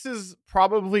think this is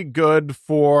probably good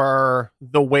for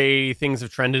the way things have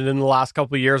trended in the last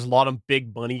couple of years. A lot of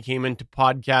big money came into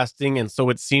podcasting, and so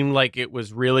it seemed like it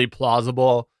was really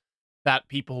plausible that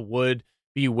people would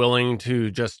be willing to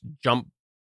just jump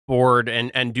board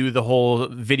and do the whole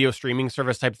video streaming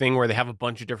service type thing where they have a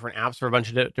bunch of different apps for a bunch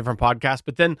of different podcasts.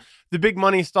 But then the big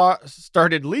money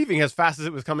started leaving as fast as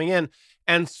it was coming in.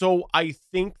 And so I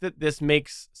think that this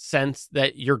makes sense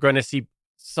that you're going to see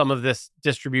some of this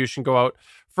distribution go out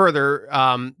further,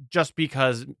 just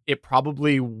because it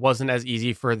probably wasn't as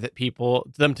easy for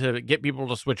them to get people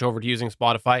to switch over to using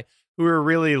Spotify, who are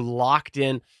really locked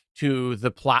in to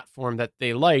the platform that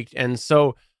they liked. And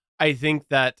so I think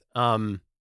that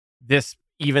this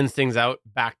evens things out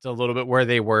back to a little bit where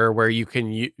they were, where you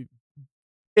can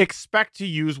expect to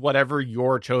use whatever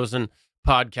your chosen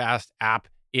podcast app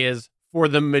is for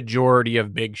the majority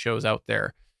of big shows out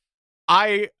there.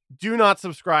 I do not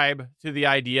subscribe to the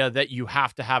idea that you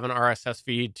have to have an RSS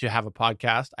feed to have a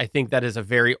podcast. I think that is a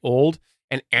very old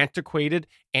and antiquated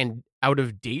and out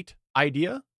of date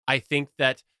idea. I think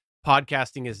that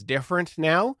podcasting is different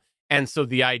now. And so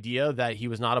the idea that he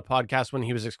was not a podcast when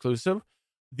he was exclusive,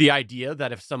 the idea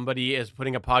that if somebody is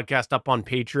putting a podcast up on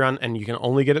Patreon and you can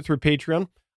only get it through Patreon,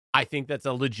 I think that's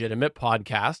a legitimate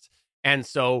podcast. And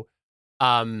so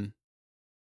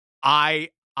I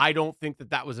don't think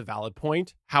that was a valid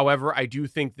point. However, I do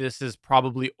think this is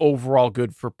probably overall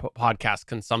good for podcast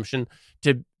consumption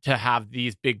to have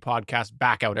these big podcasts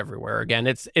back out everywhere again.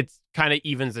 It's kind of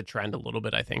evens the trend a little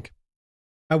bit, I think.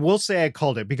 I will say I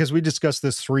called it because we discussed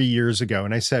this 3 years ago,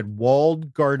 and I said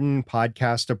walled garden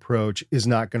podcast approach is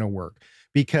not going to work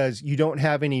because you don't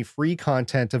have any free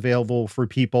content available for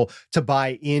people to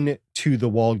buy into the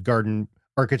walled garden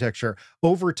architecture.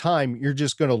 Over time, you're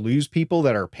just going to lose people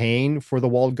that are paying for the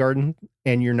walled garden,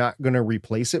 and you're not going to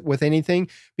replace it with anything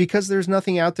because there's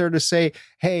nothing out there to say,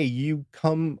 hey, you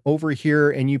come over here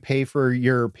and you pay for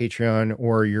your Patreon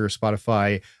or your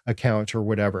Spotify account or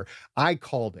whatever. I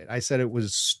called it. I said it was a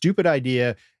stupid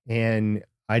idea and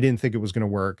I didn't think it was going to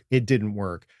work. It didn't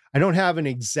work. I don't have an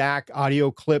exact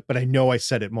audio clip, but I know I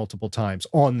said it multiple times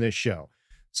on this show.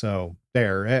 So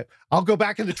there, I'll go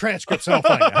back in the transcripts and I'll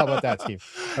find it. How about that, Steve?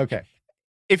 Okay.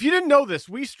 If you didn't know this,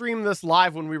 we stream this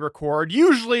live when we record,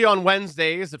 usually on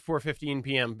Wednesdays at 4:15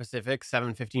 p.m. Pacific,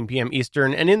 7:15 p.m.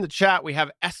 Eastern. And in the chat, we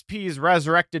have SP's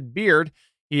Resurrected Beard.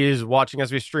 He is watching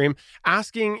as we stream,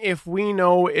 asking if we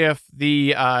know if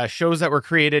the shows that were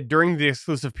created during the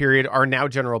exclusive period are now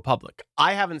general public.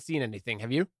 I haven't seen anything.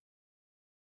 Have you?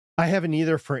 I haven't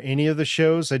either for any of the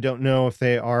shows. I don't know if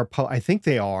they are. I think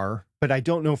they are, but I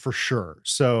don't know for sure.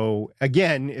 So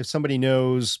again, if somebody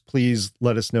knows, please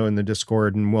let us know in the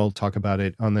Discord and we'll talk about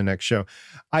it on the next show.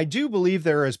 I do believe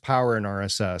there is power in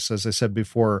RSS, as I said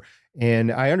before,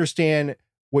 and I understand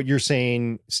what you're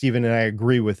saying, Stephen, and I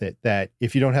agree with it, that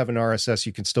if you don't have an RSS,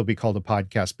 you can still be called a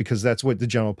podcast, because that's what the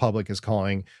general public is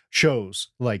calling shows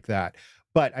like that.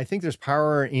 But I think there's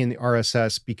power in the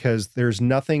RSS, because there's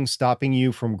nothing stopping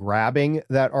you from grabbing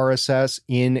that RSS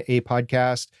in a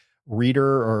podcast reader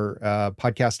or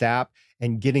podcast app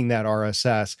and getting that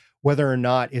RSS, whether or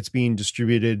not it's being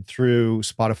distributed through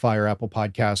Spotify or Apple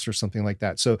Podcasts or something like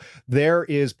that. So there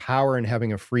is power in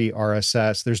having a free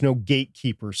RSS. There's no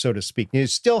gatekeeper, so to speak. You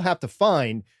still have to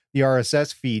find the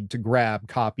RSS feed to grab,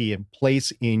 copy, and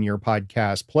place in your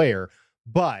podcast player,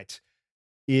 but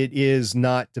it is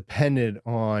not dependent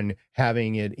on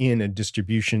having it in a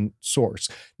distribution source.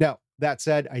 Now, that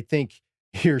said, I think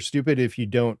you're stupid if you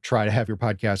don't try to have your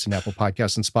podcast in Apple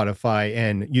Podcasts and Spotify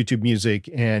and YouTube Music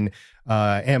and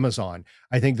Amazon.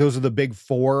 I think those are the big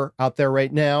four out there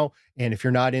right now. And if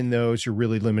you're not in those, you're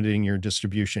really limiting your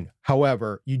distribution.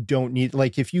 However, you don't need,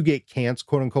 like, if you get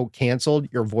quote unquote canceled,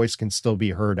 your voice can still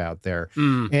be heard out there.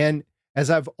 And as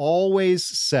I've always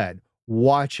said,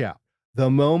 watch out. The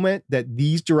moment that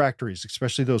these directories,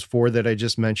 especially those four that I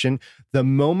just mentioned, the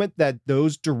moment that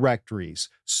those directories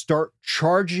start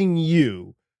charging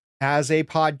you as a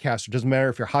podcaster, doesn't matter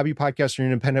if you're a hobby podcaster,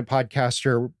 independent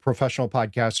podcaster, professional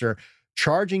podcaster,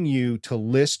 charging you to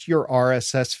list your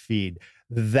RSS feed,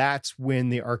 that's when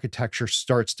the architecture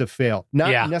starts to fail.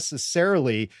 Not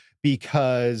necessarily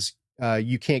because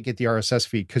you can't get the RSS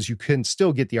feed, because you can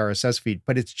still get the RSS feed,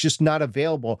 but it's just not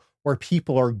available where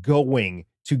people are going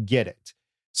to get it.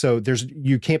 So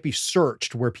you can't be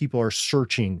searched where people are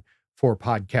searching for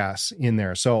podcasts in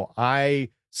there. So I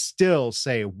still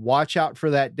say, watch out for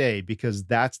that day, because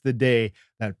that's the day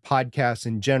that podcasts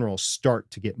in general start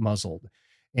to get muzzled.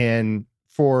 And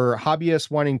for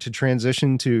hobbyists wanting to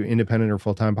transition to independent or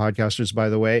full-time podcasters, by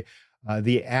the way,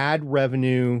 the ad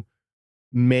revenue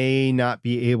may not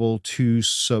be able to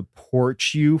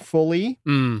support you fully.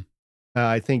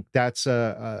 I think that's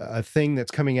a thing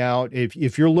that's coming out.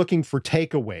 If you're looking for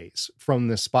takeaways from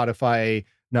the Spotify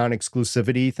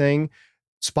non-exclusivity thing,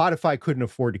 Spotify couldn't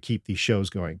afford to keep these shows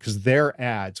going because their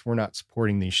ads were not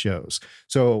supporting these shows.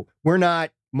 So we're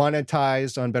not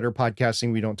monetized on Better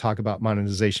Podcasting. We don't talk about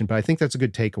monetization, but I think that's a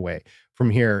good takeaway from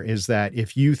here, is that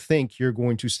if you think you're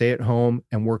going to stay at home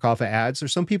and work off of ads,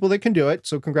 there's some people that can do it.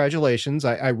 So congratulations.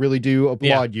 I really do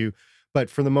applaud you. But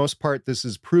for the most part, this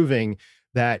is proving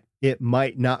that it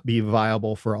might not be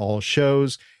viable for all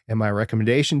shows. And my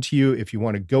recommendation to you, if you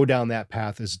want to go down that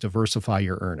path, is diversify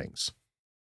your earnings.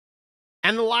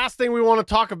 And the last thing we want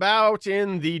to talk about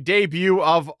in the debut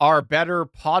of our Better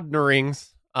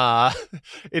Podnerings,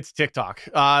 it's TikTok.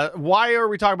 Why are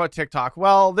we talking about TikTok?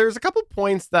 Well, there's a couple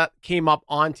points that came up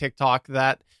on TikTok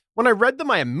that when I read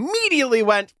them, I immediately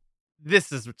went,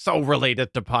 this is so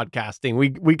related to podcasting.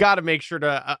 We got to make sure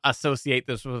to associate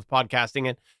this with podcasting.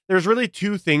 And there's really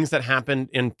two things that happened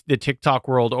in the TikTok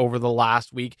world over the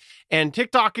last week. And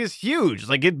TikTok is huge.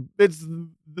 Like it's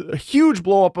a huge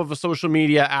blow up of a social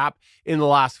media app in the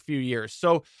last few years.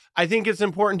 So I think it's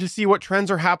important to see what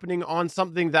trends are happening on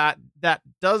something that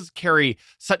does carry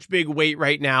such big weight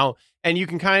right now. And you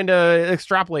can kind of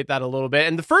extrapolate that a little bit.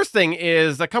 And the first thing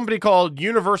is a company called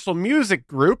Universal Music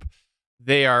Group.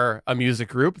 They are a music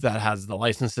group that has the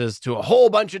licenses to a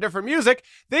whole bunch of different music.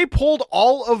 They pulled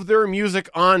all of their music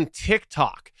on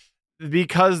TikTok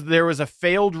because there was a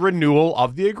failed renewal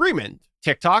of the agreement.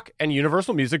 TikTok and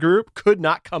Universal Music Group could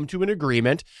not come to an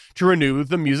agreement to renew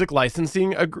the music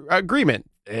licensing agreement.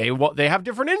 They have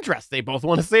different interests. They both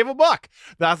want to save a buck.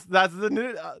 That's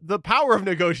the power of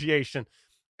negotiation.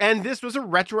 And this was a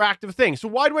retroactive thing. So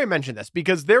why do I mention this?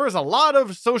 Because there is a lot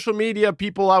of social media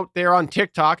people out there on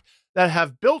TikTok that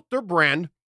have built their brand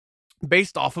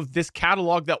based off of this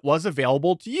catalog that was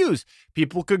available to use.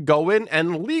 People could go in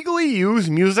and legally use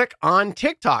music on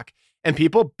TikTok, and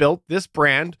people built this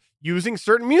brand using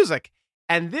certain music.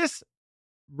 And this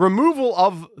removal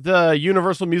of the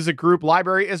Universal Music Group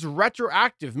library is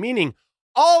retroactive, meaning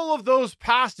all of those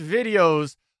past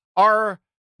videos are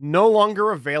no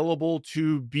longer available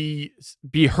to be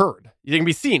heard. They can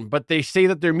be seen, but they say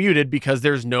that they're muted because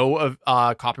there's no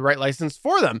copyright license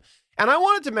for them. And I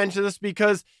wanted to mention this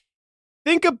because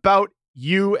think about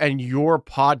you and your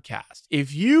podcast.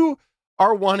 If you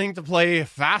are wanting to play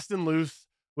fast and loose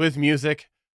with music,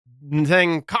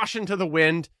 saying caution to the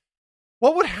wind,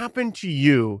 what would happen to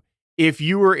you if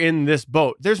you were in this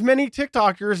boat? There's many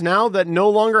TikTokers now that no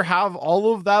longer have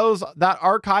all of that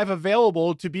archive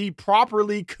available to be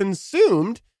properly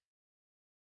consumed.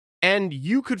 And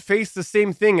you could face the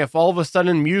same thing if all of a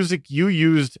sudden music you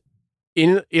used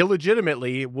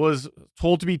illegitimately was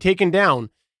told to be taken down.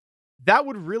 That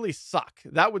would really suck.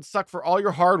 That would suck for all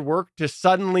your hard work to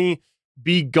suddenly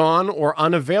be gone or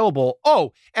unavailable.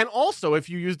 Oh, and also if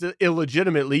you used it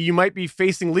illegitimately, you might be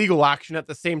facing legal action at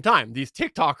the same time. These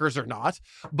TikTokers are not,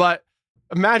 but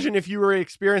imagine if you were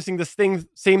experiencing this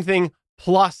same thing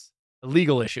plus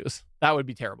legal issues. That would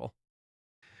be terrible.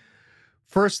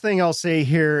 First thing I'll say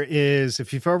here is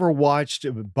if you've ever watched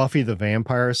Buffy the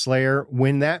Vampire Slayer,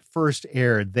 when that first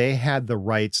aired, they had the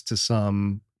rights to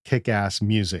some kick-ass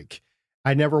music.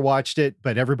 I never watched it,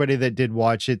 but everybody that did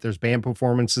watch it, there's band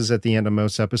performances at the end of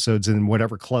most episodes in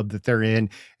whatever club that they're in,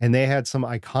 and they had some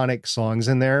iconic songs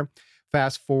in there.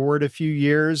 Fast forward a few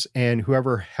years, and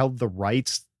whoever held the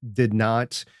rights did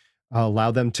not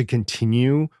allow them to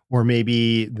continue, or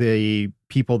maybe the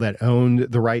people that owned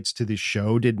the rights to the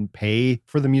show didn't pay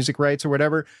for the music rights or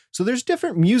whatever. So there's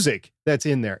different music that's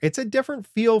in there. It's a different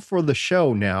feel for the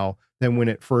show now than when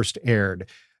it first aired.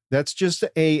 That's just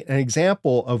an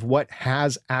example of what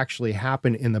has actually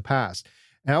happened in the past.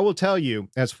 And I will tell you,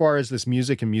 as far as this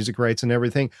music and music rights and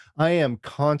everything, I am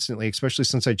constantly, especially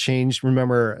since I changed.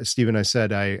 Remember, Stephen, I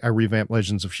said I revamped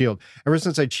Legends of S.H.I.E.L.D. Ever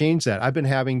since I changed that, I've been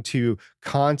having to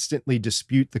constantly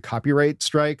dispute the copyright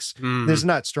strikes. There's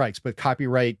not strikes, but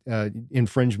copyright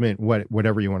infringement,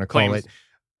 whatever you want to call it,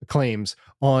 claims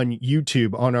on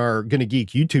YouTube, on our Gonna Geek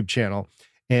YouTube channel.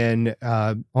 And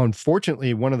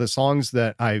unfortunately, one of the songs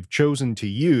that I've chosen to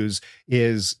use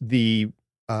is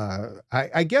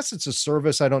I guess it's a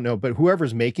service, I don't know, but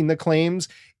whoever's making the claims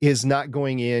is not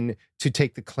going in to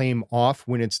take the claim off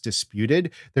when it's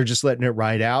disputed. They're just letting it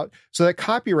ride out. So that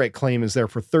copyright claim is there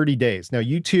for 30 days. Now,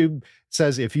 YouTube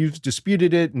says if you've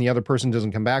disputed it and the other person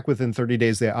doesn't come back within 30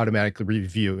 days, they automatically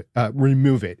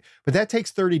remove it. But that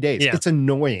takes 30 days. Yeah. It's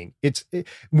annoying.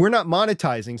 We're not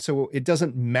monetizing, so it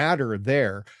doesn't matter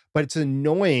there. But it's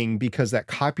annoying because that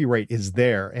copyright is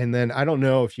there. And then I don't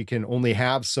know if you can only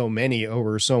have so many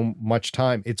over so much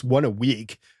time. It's one a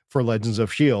week for Legends of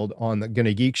S.H.I.E.L.D. on the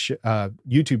Gonna Geek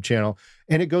YouTube channel,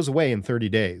 and it goes away in 30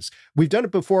 days. We've done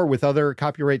it before with other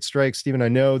copyright strikes, Stephen, I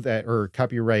know that, or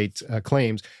copyright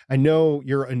claims. I know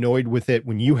you're annoyed with it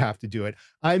when you have to do it.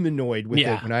 I'm annoyed with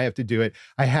it when I have to do it.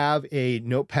 I have a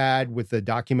notepad with the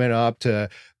document up to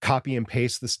copy and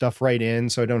paste the stuff right in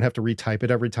so I don't have to retype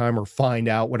it every time or find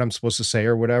out what I'm supposed to say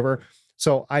or whatever.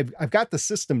 So I've got the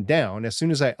system down. As soon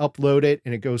as I upload it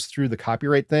and it goes through the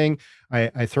copyright thing,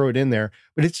 I throw it in there.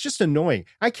 But it's just annoying.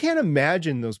 I can't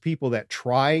imagine those people that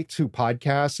try to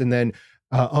podcast and then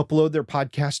upload their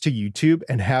podcast to YouTube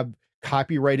and have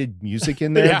copyrighted music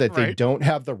in there they don't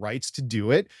have the rights to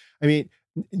do it. I mean,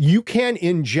 you can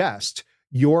ingest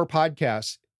your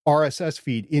podcast RSS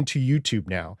feed into YouTube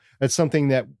now. That's something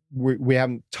that we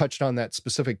haven't touched on that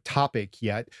specific topic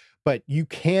yet. But you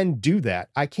can do that.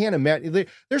 I can't imagine.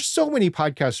 There's so many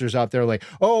podcasters out there like,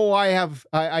 oh,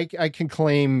 I can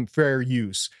claim fair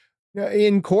use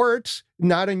in court,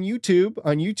 not on YouTube.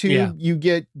 On YouTube, you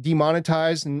get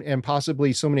demonetized and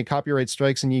possibly so many copyright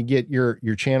strikes, and you get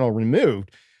your channel removed.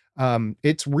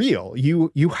 It's real.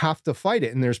 You have to fight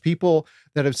it. And there's people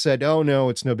that have said, oh no,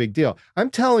 it's no big deal. I'm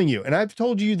telling you, and I've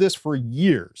told you this for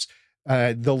years.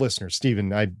 The listeners,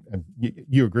 Stephen,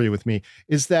 you agree with me,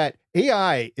 is that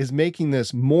AI is making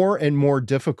this more and more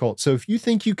difficult. So if you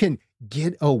think you can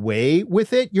get away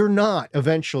with it, you're not.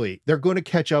 Eventually, they're going to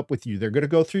catch up with you. They're going to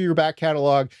go through your back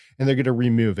catalog and they're going to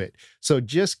remove it. So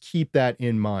just keep that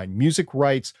in mind. Music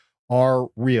rights are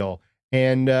real.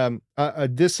 And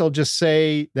this, I'll just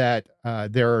say that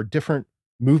there are different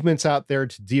movements out there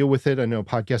to deal with it. I know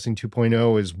Podcasting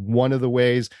 2.0 is one of the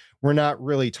ways. We're not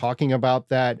really talking about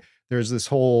that. There's this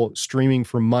whole streaming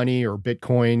for money or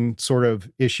Bitcoin sort of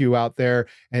issue out there,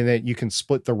 and that you can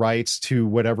split the rights to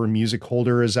whatever music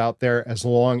holder is out there as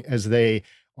long as they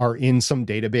are in some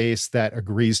database that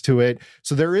agrees to it.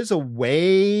 So there is a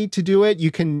way to do it.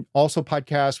 You can also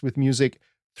podcast with music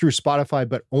through Spotify,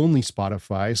 but only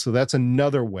Spotify. So that's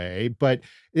another way, but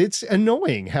it's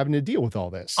annoying having to deal with all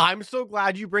this. I'm so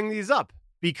glad you bring these up.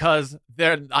 Because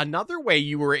another way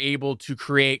you were able to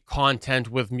create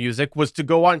content with music was to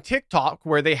go on TikTok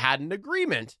where they had an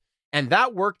agreement, and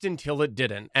that worked until it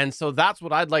didn't. And so that's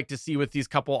what I'd like to see with these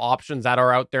couple options that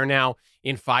are out there now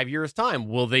in 5 years' time.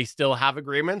 Will they still have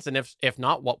agreements? And if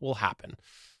not, what will happen?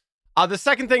 The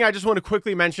second thing I just want to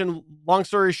quickly mention, long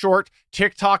story short,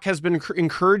 TikTok has been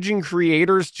encouraging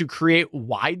creators to create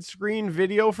widescreen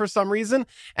video for some reason.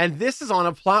 And this is on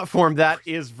a platform that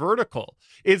is vertical.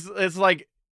 It's like,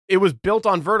 it was built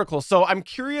on vertical. So I'm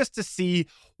curious to see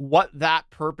what that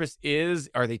purpose is.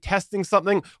 Are they testing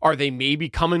something? Are they maybe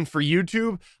coming for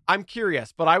YouTube? I'm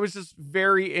curious, but I was just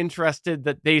very interested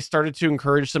that they started to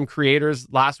encourage some creators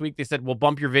last week. They said, we'll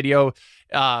bump your video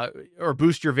or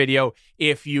boost your video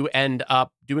if you end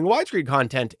up doing widescreen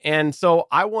content. And so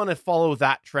I want to follow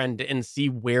that trend and see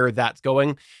where that's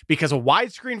going, because a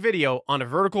widescreen video on a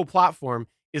vertical platform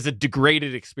is a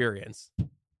degraded experience.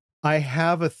 I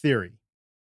have a theory.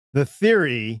 The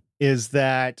theory is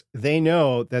that they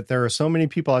know that there are so many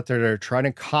people out there that are trying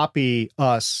to copy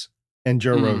us and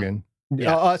Joe Rogan,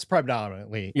 us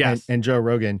predominantly, yes, and Joe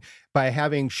Rogan, by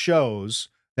having shows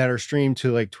that are streamed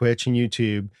to like Twitch and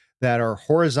YouTube that are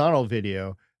horizontal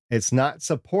video. It's not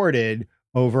supported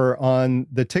over on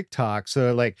the TikTok. So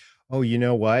they're like, oh, you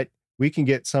know what? We can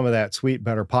get some of that sweet,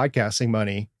 better podcasting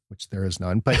money, which there is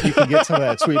none, but you can get some of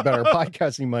that sweet, better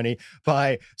podcasting money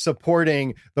by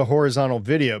supporting the horizontal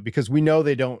video, because we know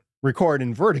they don't record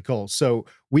in vertical. So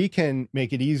we can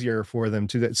make it easier for them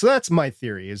to that. So that's my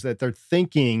theory, is that they're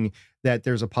thinking that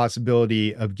there's a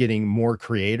possibility of getting more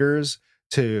creators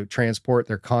to transport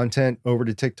their content over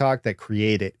to TikTok that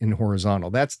create it in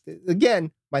horizontal. That's,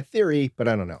 again, my theory, but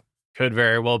I don't know. Could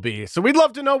very well be. So we'd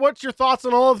love to know what's your thoughts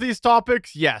on all of these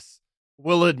topics. Yes,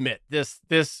 we'll admit this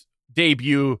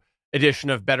debut edition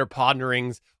of Better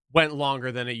Podnerings went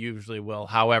longer than it usually will.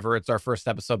 However, it's our first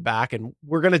episode back and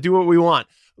we're going to do what we want.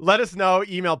 Let us know.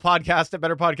 Email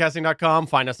podcast@betterpodcasting.com.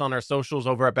 Find us on our socials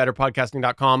over at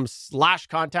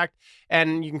betterpodcasting.com/contact.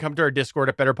 And you can come to our Discord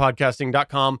at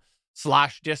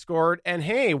betterpodcasting.com/Discord. And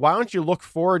hey, why don't you look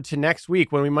forward to next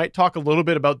week when we might talk a little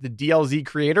bit about the DLZ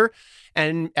Creator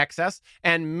and XS.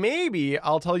 And maybe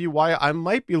I'll tell you why I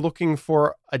might be looking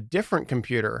for a different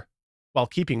computer while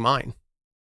keeping mine.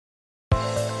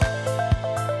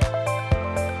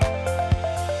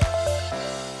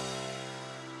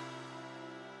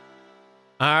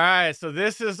 All right, so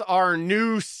this is our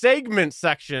new segment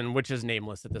section, which is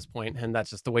nameless at this point, and that's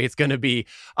just the way it's going to be.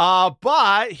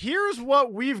 But here's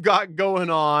what we've got going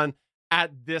on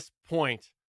at this point.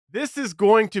 This is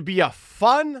going to be a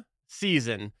fun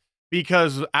season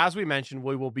because, as we mentioned,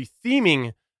 we will be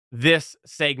theming this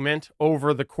segment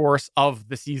over the course of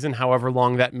the season, however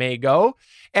long that may go.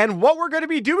 And what we're going to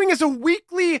be doing is a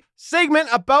weekly segment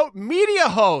about media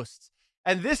hosts.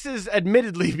 And this is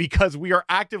admittedly because we are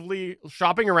actively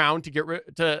shopping around to get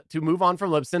to move on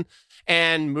from Libsyn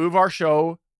and move our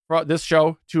show, this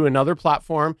show, to another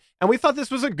platform. And we thought this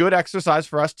was a good exercise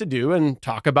for us to do and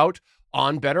talk about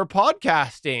on Better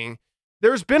Podcasting.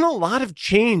 There's been a lot of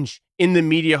change in the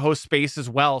media host space as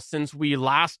well since we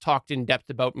last talked in depth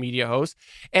about media hosts.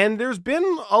 And there's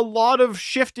been a lot of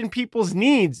shift in people's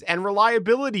needs and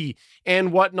reliability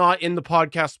and whatnot in the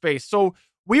podcast space. So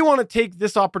we want to take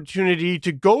this opportunity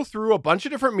to go through a bunch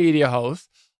of different media hosts,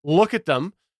 look at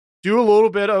them, do a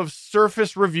little bit of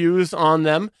surface reviews on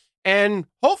them, and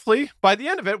hopefully by the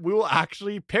end of it, we will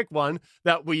actually pick one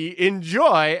that we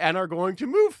enjoy and are going to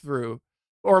move through,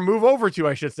 or move over to,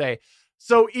 I should say.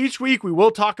 So each week we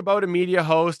will talk about a media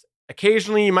host.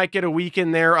 Occasionally you might get a week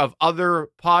in there of other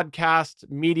podcast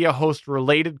media host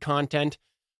related content.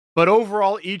 But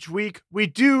overall, each week, we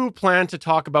do plan to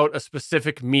talk about a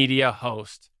specific media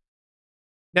host.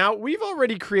 Now, we've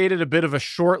already created a bit of a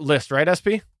short list, right,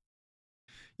 SP?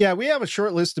 Yeah, we have a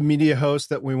short list of media hosts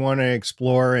that we want to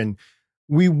explore, and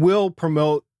we will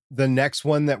promote the next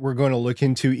one that we're going to look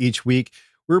into each week.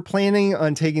 We're planning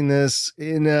on taking this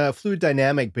in a fluid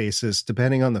dynamic basis,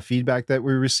 depending on the feedback that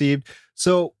we received.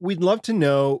 So we'd love to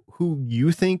know who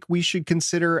you think we should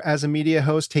consider as a media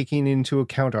host, taking into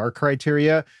account our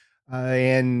criteria.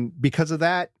 And because of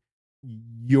that,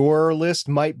 your list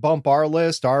might bump our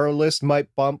list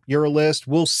might bump your list.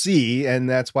 We'll see. And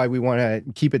that's why we want to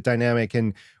keep it dynamic.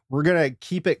 And we're going to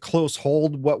keep it close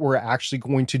hold what we're actually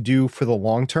going to do for the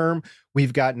long term.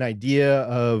 We've got an idea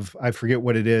of, I forget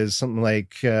what it is, something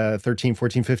like 13,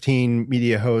 14, 15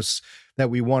 media hosts that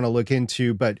we want to look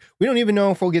into, but we don't even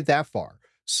know if we'll get that far.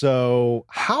 So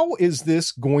how is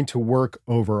this going to work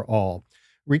overall?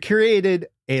 We created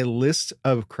a list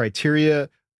of criteria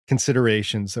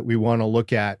considerations that we want to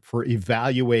look at for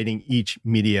evaluating each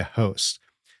media host.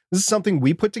 This is something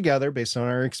we put together based on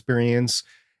our experience.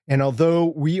 And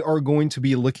although we are going to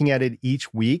be looking at it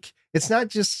each week, it's not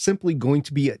just simply going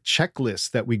to be a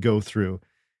checklist that we go through.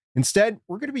 Instead,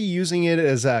 we're going to be using it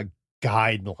as a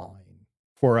guideline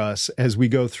for us as we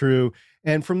go through.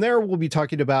 And from there, we'll be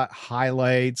talking about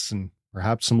highlights and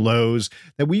perhaps some lows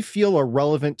that we feel are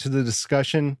relevant to the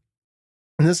discussion.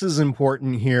 And this is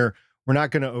important here. We're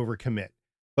not going to overcommit,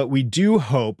 but we do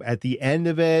hope at the end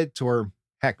of it, or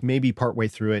heck, maybe partway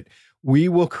through it, we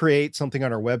will create something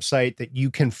on our website that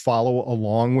you can follow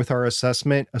along with our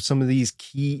assessment of some of these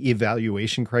key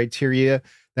evaluation criteria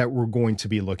that we're going to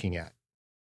be looking at.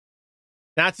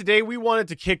 Now, today we wanted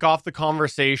to kick off the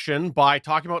conversation by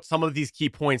talking about some of these key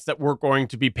points that we're going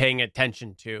to be paying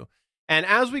attention to. And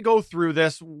as we go through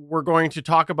this, we're going to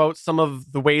talk about some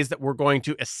of the ways that we're going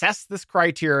to assess this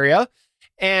criteria.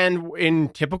 And in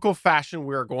typical fashion,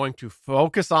 we're going to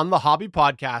focus on the hobby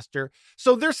podcaster.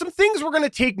 So there's some things we're going to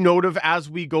take note of as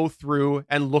we go through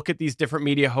and look at these different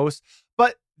media hosts,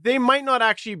 but they might not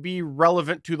actually be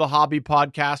relevant to the hobby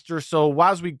podcaster. So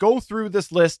as we go through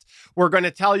this list, we're going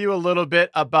to tell you a little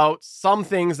bit about some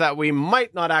things that we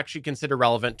might not actually consider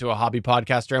relevant to a hobby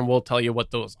podcaster, and we'll tell you what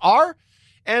those are.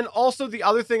 And also the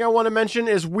other thing I want to mention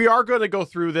is we are going to go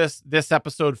through this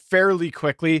episode fairly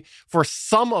quickly for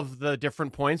some of the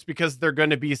different points because they're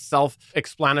going to be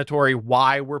self-explanatory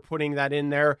why we're putting that in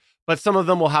there. But some of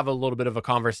them will have a little bit of a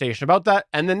conversation about that.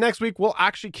 And then next week, we'll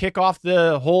actually kick off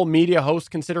the whole media host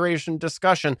consideration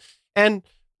discussion. And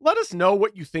let us know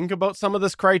what you think about some of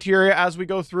this criteria as we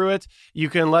go through it. You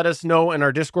can let us know in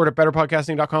our Discord at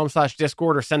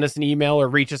betterpodcasting.com/Discord, or send us an email or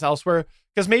reach us elsewhere,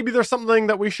 because maybe there's something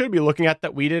that we should be looking at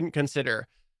that we didn't consider.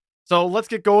 So let's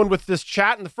get going with this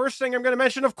chat. And the first thing I'm going to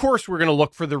mention, of course, we're going to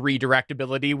look for the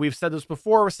redirectability. We've said this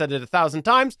before. We've said it 1,000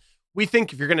 times. We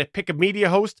think if you're going to pick a media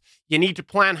host, you need to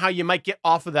plan how you might get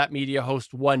off of that media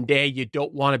host one day. You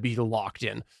don't want to be locked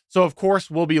in. So, of course,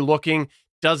 we'll be looking,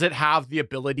 does it have the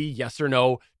ability, yes or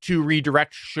no, to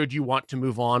redirect should you want to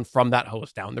move on from that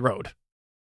host down the road?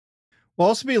 We'll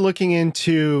also be looking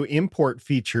into import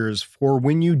features for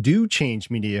when you do change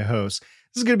media hosts.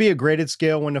 This is going to be a graded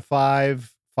scale 1 to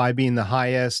 5, 5 being the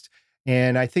highest.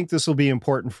 And I think this will be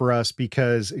important for us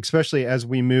because, especially as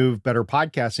we move Better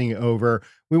Podcasting over,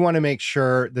 we want to make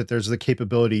sure that there's the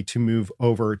capability to move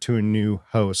over to a new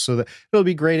host. So that it'll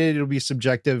be graded, it'll be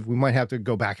subjective. We might have to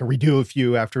go back and redo a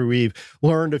few after we've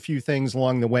learned a few things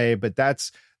along the way, but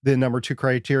that's the number 2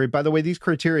 criteria. By the way, these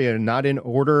criteria are not in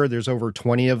order. There's over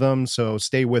 20 of them, so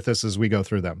stay with us as we go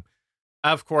through them.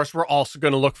 Of course, we're also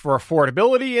going to look for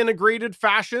affordability in a graded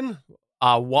fashion.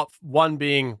 One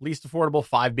being least affordable,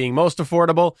 5 being most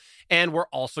affordable. And we're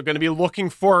also going to be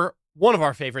looking for one of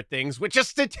our favorite things, which is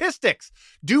statistics.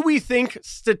 Do we think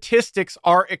statistics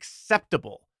are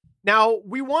acceptable? Now,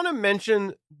 we want to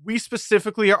mention, we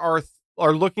specifically are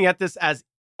looking at this as,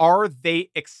 are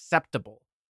they acceptable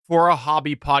for a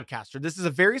hobby podcaster? This is a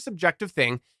very subjective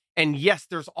thing. And yes,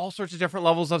 there's all sorts of different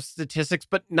levels of statistics,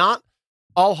 but not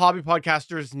all hobby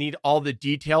podcasters need all the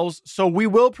details. So we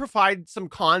will provide some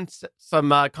context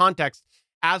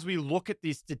as we look at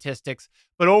these statistics.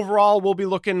 But overall, we'll be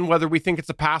looking whether we think it's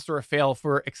a pass or a fail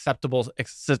for acceptable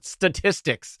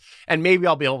statistics. And maybe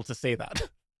I'll be able to say that.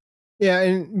 Yeah,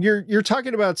 and you're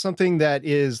talking about something that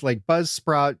is like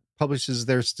Buzzsprout publishes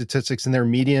their statistics, and their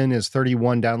median is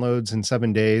 31 downloads in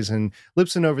 7 days. And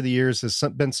Libsyn over the years has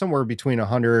been somewhere between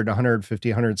 100, 150,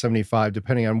 175,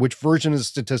 depending on which version of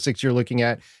statistics you're looking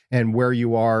at and where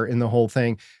you are in the whole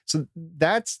thing. So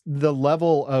that's the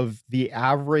level of the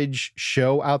average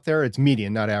show out there. It's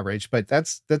median, not average, but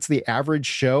that's the average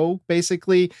show,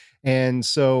 basically. And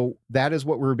so that is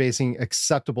what we're basing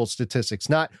acceptable statistics.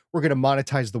 Not we're going to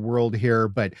monetize the world here,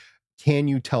 but can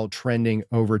you tell trending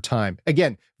over time?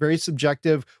 Again, very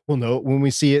subjective. We'll know it when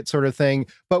we see it, sort of thing,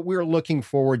 but we're looking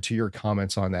forward to your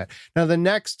comments on that. Now, the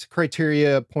next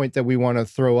criteria point that we want to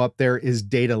throw up there is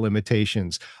data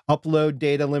limitations. Upload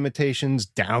data limitations,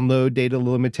 download data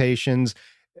limitations.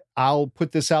 I'll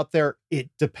put this out there. It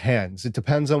depends. It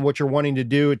depends on what you're wanting to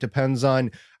do. It depends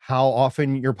on how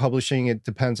often you're publishing. It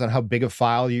depends on how big a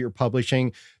file you're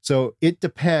publishing. So it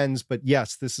depends. But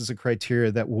yes, this is a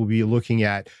criteria that we'll be looking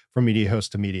at from media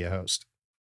host to media host.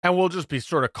 And we'll just be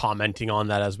sort of commenting on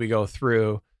that as we go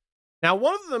through. Now,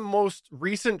 one of the most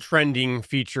recent trending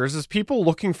features is people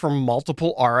looking for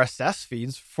multiple RSS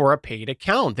feeds for a paid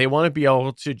account. They want to be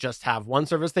able to just have one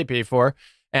service they pay for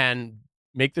and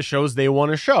make the shows they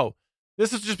want to show.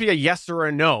 This is just be a yes or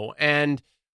a no. And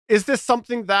is this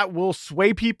something that will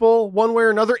sway people one way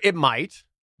or another? It might.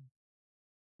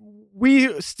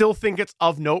 We still think it's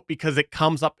of note because it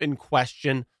comes up in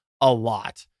question a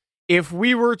lot. If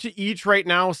we were to each right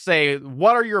now say,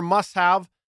 what are your must-have?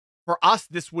 For us,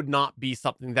 this would not be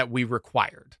something that we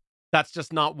required. That's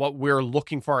just not what we're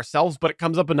looking for ourselves, but it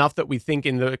comes up enough that we think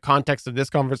in the context of this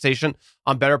conversation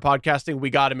on Better Podcasting, we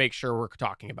got to make sure we're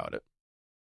talking about it.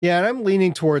 Yeah, and I'm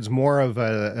leaning towards more of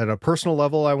at a personal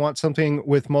level. I want something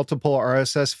with multiple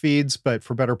RSS feeds, but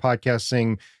for Better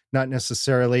Podcasting, not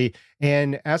necessarily.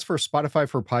 And as for Spotify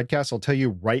for podcasts, I'll tell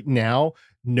you right now,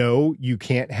 No, you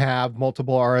can't have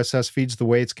multiple RSS feeds the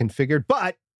way it's configured,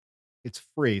 but it's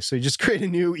free. So you just create a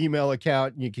new email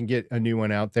account and you can get a new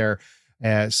one out there.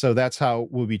 So that's how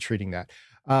we'll be treating that.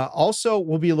 Also,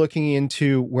 we'll be looking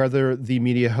into whether the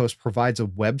media host provides a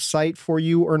website for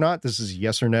you or not. This is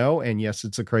yes or no. And yes,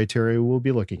 it's a criteria we'll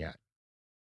be looking at.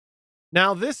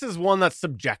 Now, this is one that's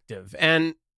subjective,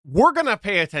 and we're going to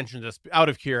pay attention to this out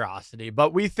of curiosity,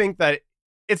 but we think that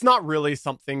it's not really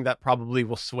something that probably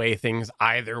will sway things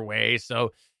either way.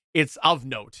 So it's of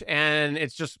note, and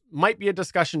it's just might be a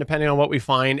discussion depending on what we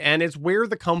find, and it's where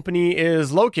the company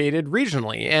is located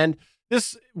regionally. And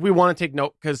this we want to take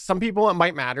note because some people it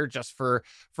might matter just for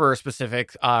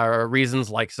specific reasons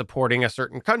like supporting a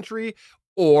certain country,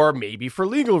 or maybe for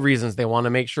legal reasons. They want to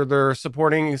make sure they're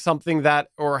supporting something that,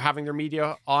 or having their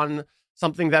media on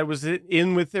something that was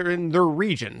in their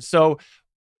region. So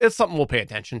it's something we'll pay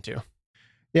attention to.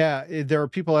 Yeah, there are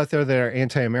people out there that are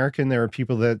anti-American. There are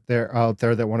people that they're out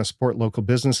there that want to support local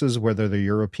businesses, whether they're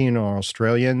European or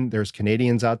Australian. There's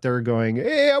Canadians out there going,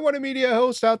 hey, I want a media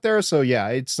host out there. So yeah,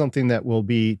 it's something that we'll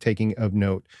be taking of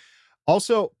note.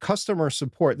 Also, customer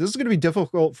support. This is going to be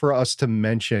difficult for us to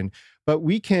mention, but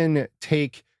we can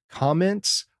take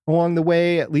comments along the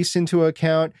way, at least into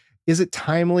account. Is it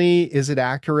timely? Is it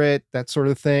accurate? That sort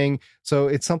of thing. So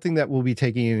it's something that we'll be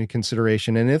taking into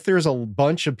consideration. And if there's a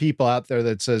bunch of people out there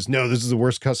that says, no, this is the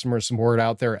worst customer support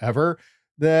out there ever,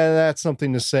 then that's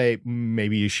something to say,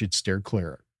 maybe you should steer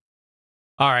clear.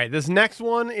 All right, this next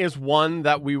one is one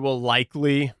that we will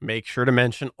likely make sure to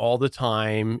mention all the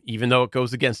time, even though it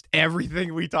goes against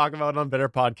everything we talk about on Better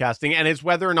Podcasting, and it's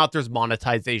whether or not there's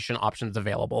monetization options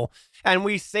available. And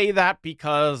we say that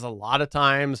because a lot of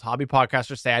times hobby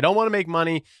podcasters say, I don't want to make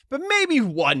money, but maybe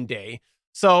one day.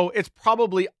 So it's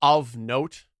probably of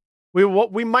note.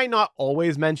 We might not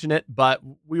always mention it, but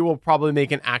we will probably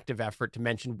make an active effort to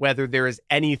mention whether there is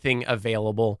anything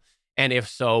available, and if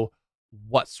so,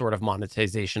 what sort of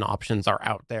monetization options are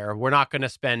out there. We're not going to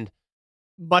spend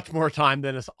much more time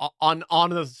than on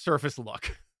the surface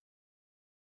look.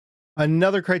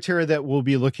 Another criteria that we'll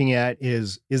be looking at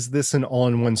is this an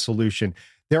all-in-one solution?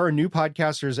 There are new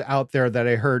podcasters out there that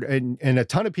I heard, and a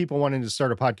ton of people wanting to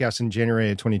start a podcast in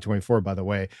January of 2024, by the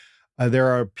way. There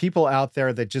are people out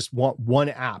there that just want one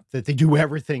app that they do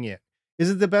everything in. Is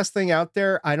it the best thing out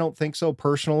there? I don't think so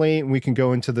personally. And we can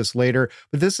go into this later,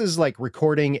 but this is like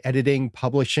recording, editing,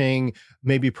 publishing,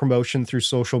 maybe promotion through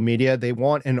social media. They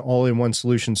want an all-in-one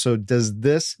solution. So does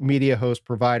this media host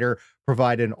provider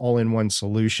provide an all-in-one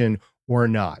solution or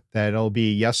not? That'll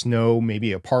be yes, no,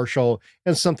 maybe a partial,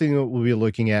 and something that we'll be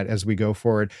looking at as we go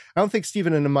forward. I don't think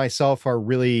Stephen and myself are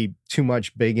really too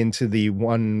much big into the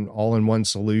one all-in-one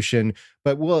solution,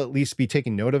 but we'll at least be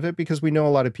taking note of it because we know a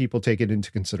lot of people take it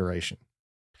into consideration.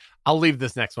 I'll leave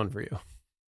this next one for you.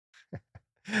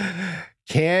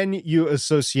 Can you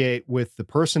associate with the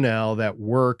personnel that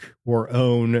work or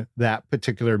own that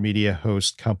particular media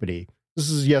host company? This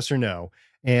is yes or no.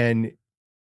 And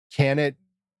can it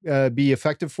be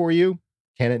effective for you?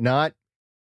 Can it not?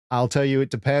 I'll tell you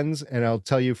it depends. And I'll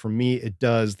tell you for me, it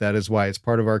does. That is why it's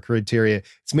part of our criteria.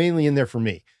 It's mainly in there for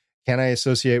me. Can I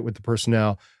associate with the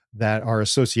personnel that are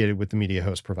associated with the media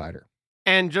host provider?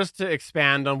 And just to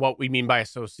expand on what we mean by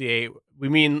associate, we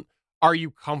mean, are you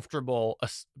comfortable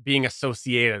being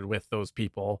associated with those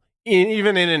people,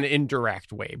 even in an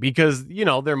indirect way? Because,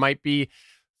 there might be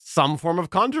some form of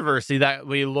controversy that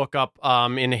we look up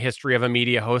in a history of a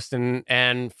media host.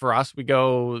 And for us, we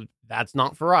go, that's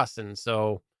not for us. And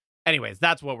so anyways,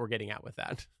 that's what we're getting at with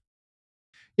that.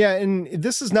 Yeah, and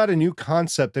this is not a new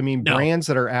concept. I mean, brands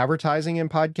that are advertising in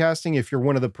podcasting, if you're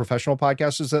one of the professional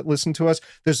podcasters that listen to us,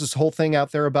 there's this whole thing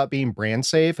out there about being brand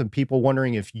safe and people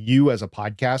wondering if you as a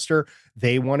podcaster,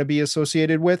 they want to be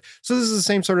associated with. So this is the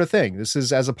same sort of thing. This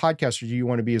is, as a podcaster, you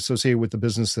want to be associated with the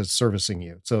business that's servicing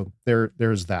you. So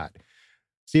there's that.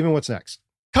 Stephen, what's next?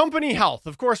 Company health.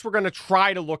 Of course, we're going to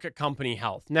try to look at company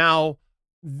health. Now,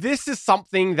 this is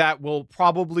something that will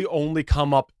probably only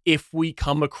come up if we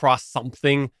come across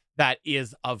something that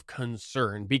is of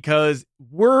concern, because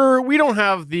we don't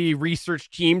have the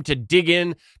research team to dig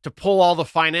in to pull all the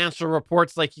financial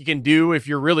reports like you can do if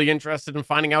you're really interested in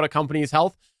finding out a company's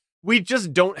health. We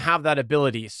just don't have that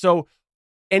ability. So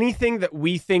anything that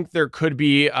we think there could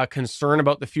be a concern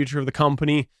about the future of the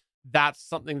company, that's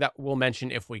something that we'll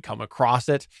mention if we come across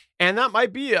it. And that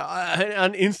might be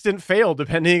an instant fail,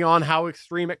 depending on how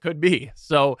extreme it could be.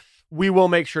 So we will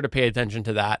make sure to pay attention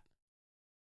to that.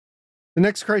 The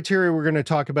next criteria we're going to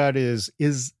talk about is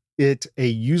it a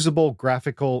usable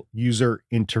graphical user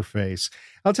interface.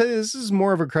 I'll tell you, this is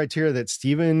more of a criteria that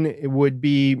Steven would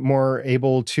be more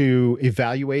able to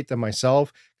evaluate than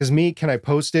myself. Because me, can I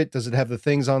post it? Does it have the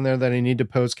things on there that I need to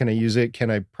post? Can I use it?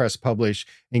 Can I press publish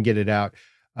and get it out?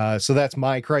 So that's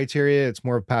my criteria. It's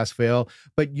more of pass fail,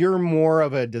 but you're more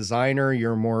of a designer.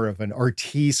 You're more of an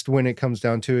artiste when it comes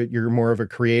down to it. You're more of a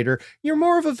creator. You're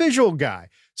more of a visual guy.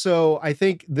 So I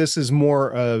think this is more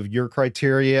of your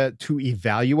criteria to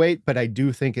evaluate, but I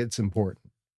do think it's important.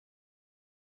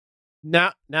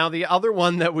 Now the other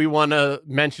one that we want to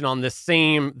mention on this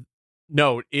same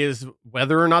note is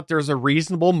whether or not there's a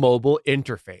reasonable mobile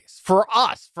interface. For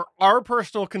us, for our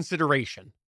personal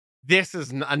consideration, this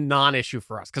is a non-issue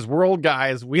for us because we're old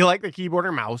guys. We like the keyboard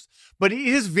or mouse, but it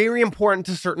is very important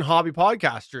to certain hobby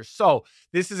podcasters. So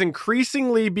this is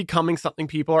increasingly becoming something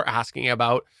people are asking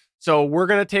about. So we're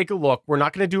going to take a look. We're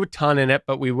not going to do a ton in it,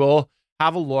 but we will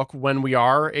have a look when we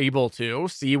are able to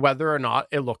see whether or not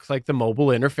it looks like the mobile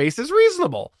interface is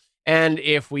reasonable. And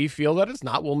if we feel that it's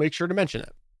not, we'll make sure to mention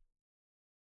it.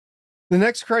 The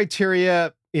next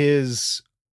criteria is,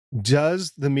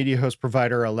 does the media host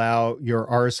provider allow your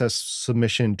RSS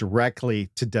submission directly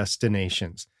to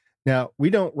destinations? Now, we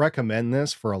don't recommend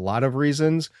this for a lot of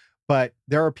reasons, but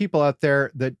there are people out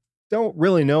there that don't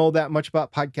really know that much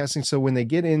about podcasting. So when they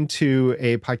get into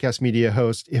a podcast media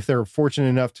host, if they're fortunate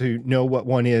enough to know what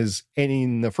one is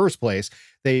in the first place,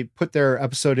 they put their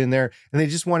episode in there and they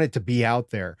just want it to be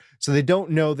out there. So they don't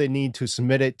know they need to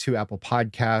submit it to Apple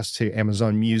Podcasts, to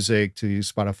Amazon Music, to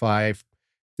Spotify,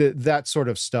 that sort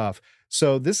of stuff.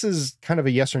 So this is kind of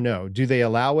a yes or no. Do they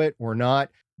allow it or not?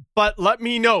 But let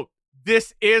me note,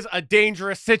 this is a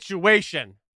dangerous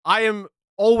situation. I am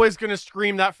always going to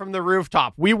scream that from the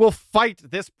rooftop. We will fight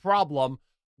this problem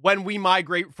when we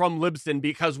migrate from Libsyn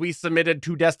because we submitted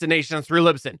to destinations through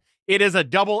Libsyn. It is a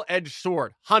double-edged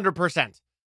sword, 100%.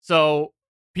 So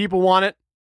people want it.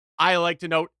 I like to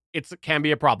note it can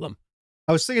be a problem.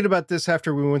 I was thinking about this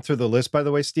after we went through the list, by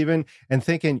the way, Steven, and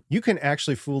thinking you can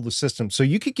actually fool the system. So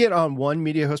you could get on one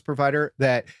media host provider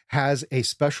that has a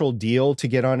special deal to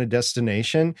get on a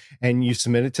destination and you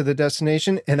submit it to the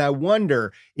destination. And I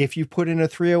wonder if you put in a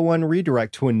 301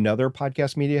 redirect to another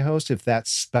podcast media host, if that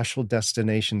special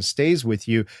destination stays with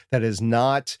you that is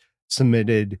not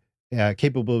submitted,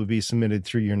 capable to be submitted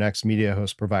through your next media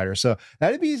host provider. So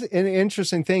that'd be an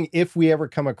interesting thing if we ever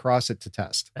come across it to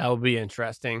test. That would be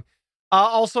interesting.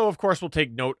 Also, of course, we'll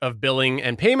take note of billing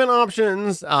and payment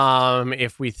options.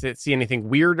 If we see anything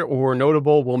weird or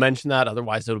notable, we'll mention that.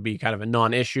 Otherwise, it'll be kind of a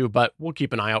non-issue, but we'll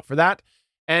keep an eye out for that.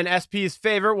 And SP's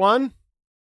favorite one?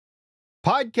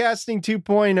 Podcasting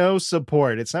 2.0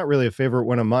 support. It's not really a favorite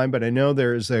one of mine, but I know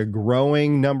there's a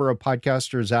growing number of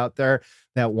podcasters out there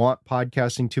that want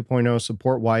podcasting 2.0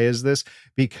 support. Why is this?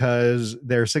 Because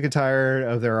they're sick and tired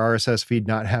of their RSS feed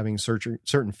not having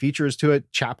certain features to it.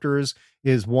 Chapters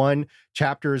is one.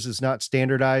 Chapters is not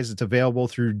standardized. It's available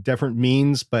through different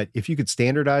means, but if you could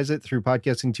standardize it through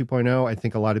podcasting 2.0, I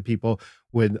think a lot of people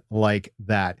would like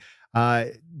that.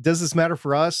 Does this matter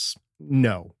for us?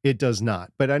 No, it does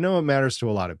not. But I know it matters to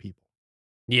a lot of people.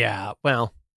 Yeah,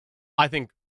 well, I think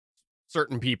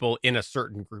certain people in a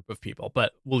certain group of people,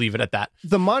 but we'll leave it at that.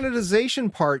 The monetization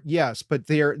part, yes, but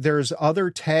there's other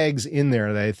tags in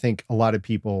there that I think a lot of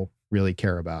people really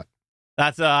care about.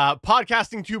 That's a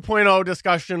podcasting 2.0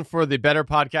 discussion for the Better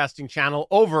Podcasting channel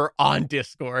over on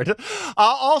Discord.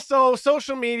 Also,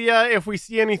 social media, if we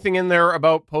see anything in there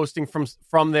about posting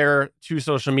from there to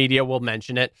social media, we'll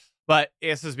mention it. But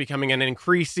this is becoming an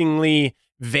increasingly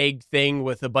vague thing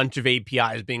with a bunch of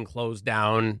APIs being closed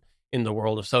down in the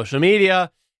world of social media.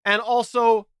 And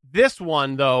also this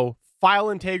one, though, file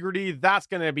integrity, that's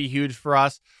going to be huge for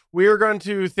us. We're going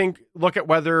to look at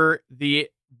whether the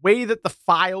way that the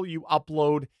file you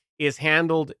upload is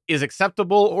handled is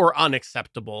acceptable or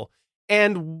unacceptable.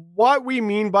 And what we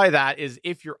mean by that is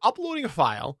if you're uploading a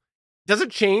file, does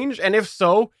it change? And if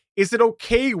so, is it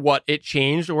okay what it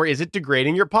changed, or is it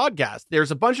degrading your podcast?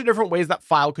 There's a bunch of different ways that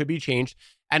file could be changed,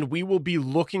 and we will be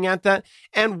looking at that.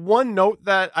 And one note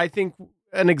that I think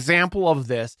an example of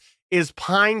this is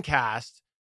Pinecast.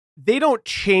 They don't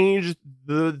change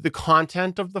the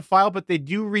content of the file, but they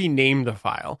do rename the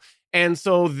file. And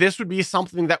so this would be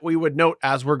something that we would note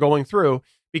as we're going through,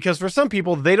 because for some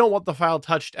people, they don't want the file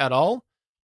touched at all.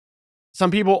 Some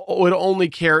people would only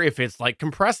care if it's like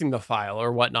compressing the file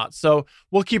or whatnot. So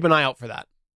we'll keep an eye out for that.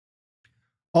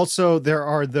 Also, there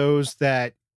are those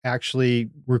that actually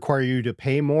require you to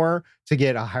pay more to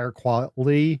get a higher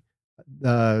quality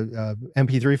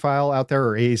MP3 file out there,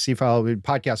 or AAC file,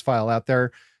 podcast file out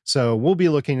there. So we'll be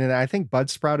looking at that. I think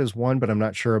Budsprout is one, but I'm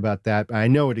not sure about that. I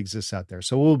know it exists out there.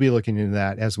 So we'll be looking into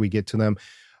that as we get to them.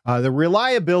 The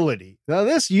reliability. Now,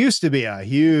 this used to be a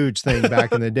huge thing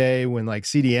back in the day when like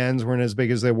CDNs weren't as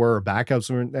big as they were, or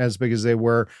backups weren't as big as they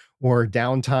were, or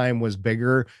downtime was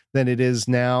bigger than it is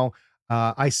now.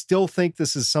 I still think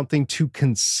this is something to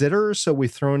consider. So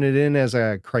we've thrown it in as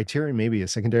a criterion, maybe a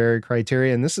secondary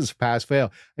criteria, and this is pass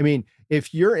fail. I mean,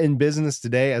 if you're in business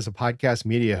today as a podcast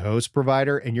media host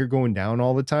provider and you're going down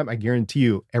all the time, I guarantee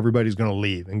you everybody's going to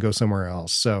leave and go somewhere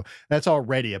else. So that's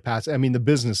already a pass. I mean, the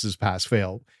business is pass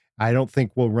fail. I don't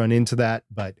think we'll run into that,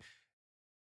 but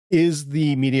is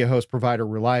the media host provider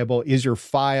reliable? Is your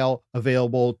file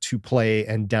available to play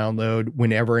and download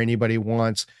whenever anybody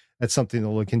wants? That's something to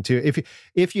look into.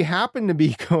 If you happen to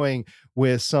be going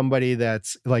with somebody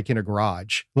that's like in a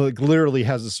garage, like literally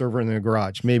has a server in the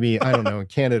garage, maybe, I don't know, in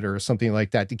Canada or something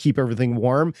like that, to keep everything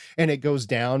warm, and it goes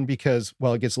down because,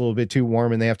 well, it gets a little bit too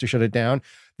warm and they have to shut it down,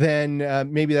 then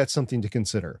maybe that's something to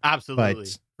consider. Absolutely.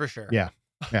 But, for sure. Yeah.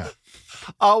 Yeah.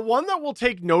 One that we'll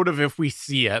take note of if we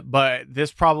see it, but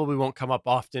this probably won't come up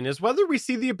often, is whether we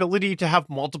see the ability to have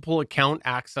multiple account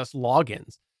access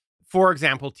logins. For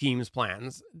example, Teams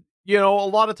plans. You know, a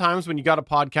lot of times when you got a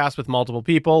podcast with multiple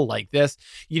people like this,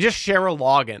 you just share a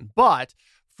login. But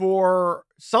for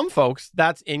some folks,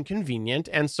 that's inconvenient.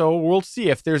 And so we'll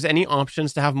see if there's any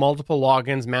options to have multiple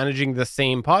logins managing the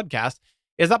same podcast.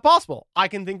 Is that possible? I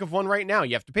can think of one right now.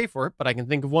 You have to pay for it, but I can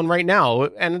think of one right now.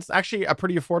 And it's actually a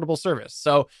pretty affordable service.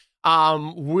 So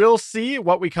we'll see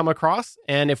what we come across.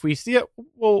 And if we see it,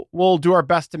 we'll do our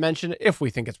best to mention it if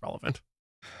we think it's relevant.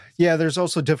 Yeah, there's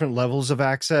also different levels of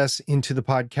access into the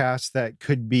podcast that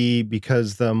could be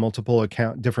because the multiple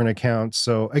different accounts.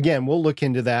 So again, we'll look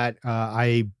into that.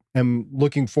 I am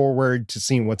looking forward to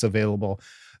seeing what's available.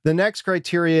 The next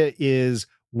criteria is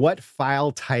what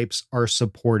file types are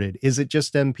supported. Is it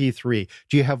just MP3?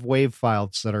 Do you have WAV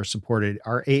files that are supported?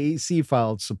 Are AAC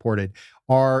files supported?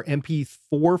 Are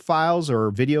MP4 files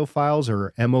or video files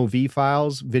or MOV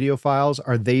files, video files,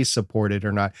 are they supported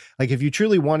or not? Like if you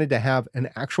truly wanted to have an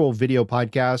actual video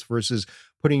podcast versus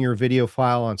putting your video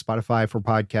file on Spotify for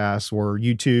podcasts or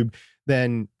YouTube,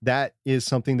 then that is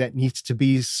something that needs to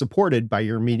be supported by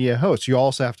your media host. You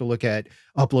also have to look at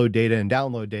upload data and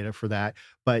download data for that,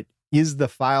 but is the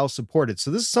file supported?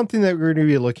 So this is something that we're going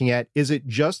to be looking at. Is it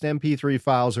just MP3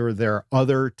 files, or are there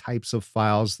other types of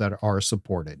files that are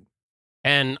supported?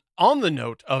 And on the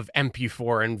note of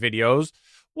MP4 and videos,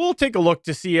 we'll take a look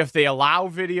to see if they allow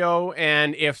video,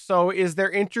 and if so, is there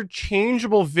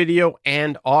interchangeable video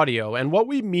and audio? And what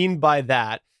we mean by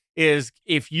that is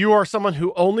if you are someone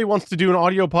who only wants to do an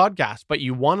audio podcast, but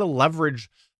you want to leverage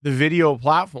the video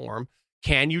platform,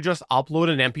 can you just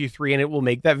upload an MP3 and it will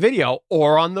make that video?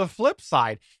 Or on the flip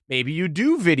side, maybe you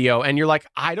do video and you're like,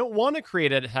 I don't want to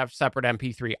create a separate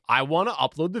MP3. I want to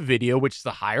upload the video, which is the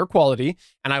higher quality,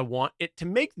 and I want it to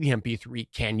make the MP3.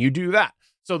 Can you do that?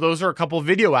 So those are a couple of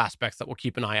video aspects that we'll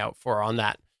keep an eye out for on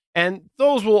that. And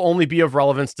those will only be of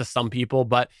relevance to some people,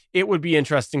 but it would be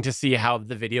interesting to see how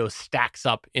the video stacks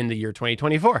up in the year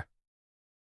 2024.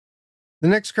 The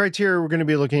next criteria we're going to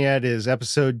be looking at is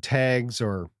episode tags,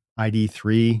 or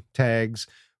ID3 tags,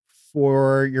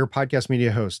 for your podcast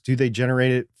media host. Do they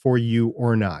generate it for you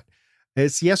or not?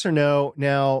 It's yes or no.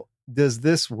 Now, does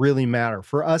this really matter?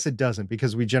 For us, it doesn't,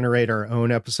 because we generate our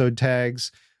own episode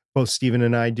tags. Both Stephen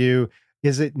and I do.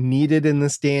 Is it needed in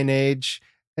this day and age?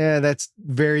 That's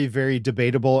very, very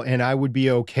debatable. And I would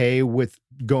be okay with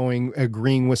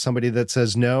agreeing with somebody that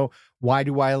says no. Why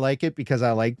do I like it? Because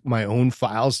I like my own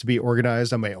files to be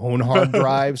organized on my own hard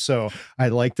drive. So I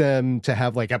like them to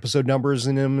have like episode numbers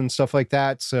in them and stuff like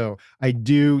that. So I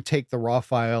do take the raw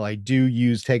file. I do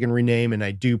use tag and rename, and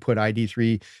I do put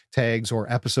ID3 tags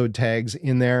or episode tags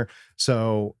in there.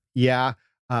 So yeah,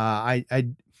 I'm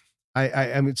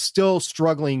still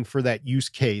struggling for that use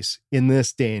case in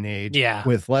this day and age,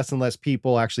 with less and less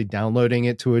people actually downloading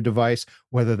it to a device,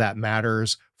 whether that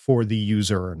matters for the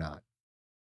user or not.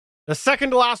 The second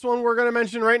to last one we're going to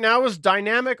mention right now is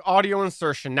dynamic audio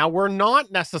insertion. Now, we're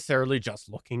not necessarily just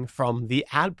looking from the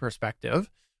ad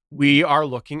perspective. We are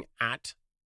looking at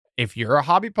if you're a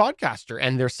hobby podcaster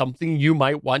and there's something you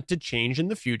might want to change in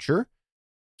the future,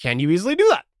 can you easily do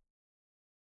that?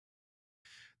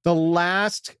 The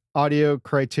last audio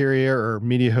criteria or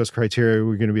media host criteria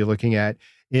we're going to be looking at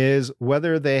is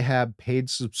whether they have paid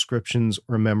subscriptions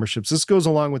or memberships. This goes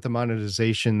along with the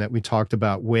monetization that we talked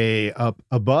about way up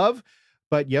above,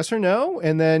 but yes or no?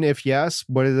 And then if yes,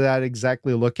 what does that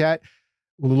exactly look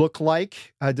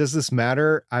like? Does this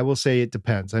matter? I will say it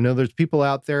depends. I know there's people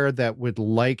out there that would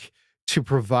like to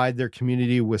provide their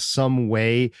community with some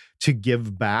way to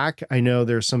give back. I know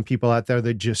there's some people out there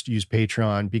that just use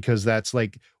Patreon because that's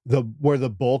like where the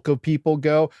bulk of people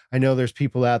go. I know there's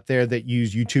people out there that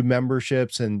use YouTube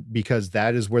memberships, and because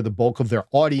that is where the bulk of their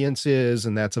audience is,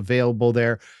 and that's available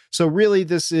there. So really,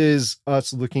 this is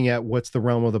us looking at what's the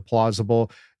realm of the plausible.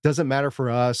 Does it matter for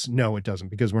us? No, it doesn't,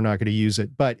 because we're not going to use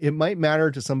it, but it might matter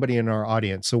to somebody in our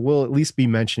audience. So we'll at least be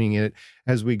mentioning it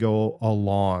as we go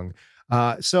along.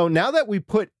 So now that we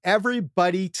put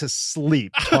everybody to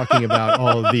sleep talking about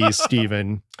all of these,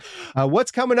 Stephen,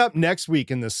 what's coming up next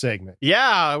week in this segment?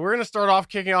 Yeah, we're going to start off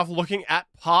kicking off looking at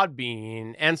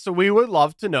Podbean. And so we would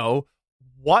love to know,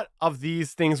 what of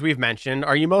these things we've mentioned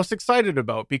are you most excited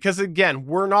about? Because again,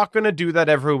 we're not going to do that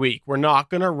every week. We're not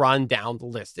going to run down the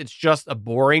list. It's just a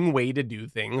boring way to do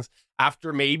things.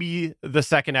 After maybe the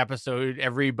second episode,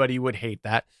 everybody would hate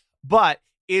that. But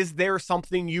is there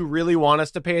something you really want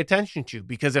us to pay attention to?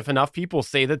 Because if enough people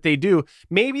say that they do,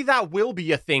 maybe that will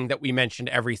be a thing that we mentioned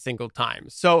every single time.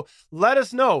 So let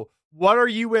us know. What are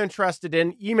you interested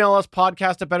in? Email us,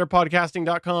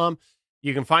 podcast@betterpodcasting.com.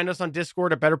 You can find us on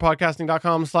Discord at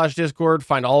betterpodcasting.com/Discord.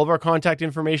 Find all of our contact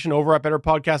information over at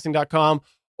betterpodcasting.com,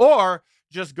 or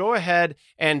just go ahead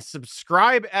and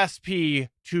subscribe SP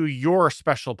to your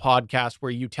special podcast where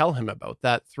you tell him about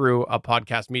that through a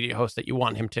podcast media host that you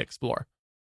want him to explore.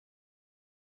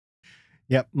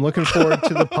 Yep. I'm looking forward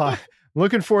to the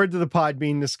looking forward to the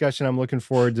Podbean discussion. I'm looking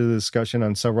forward to the discussion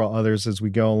on several others as we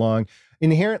go along.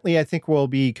 Inherently, I think we'll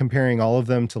be comparing all of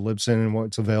them to Libsyn and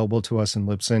what's available to us in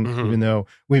Libsyn, even though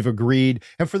we've agreed.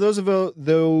 And for those of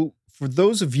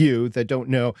you that don't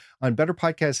know, on Better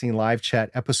Podcasting Live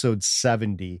Chat, episode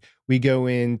 70, we go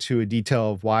into a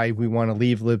detail of why we want to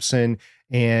leave Libsyn.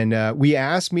 And we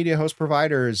asked media host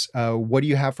providers, what do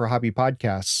you have for hobby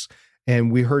podcasts?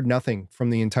 And we heard nothing from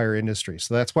the entire industry.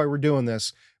 So that's why we're doing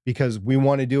this, because we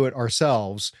want to do it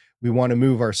ourselves. We want to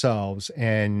move ourselves,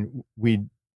 and we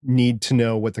need to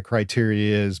know what the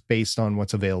criteria is based on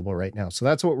what's available right now. So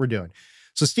that's what we're doing.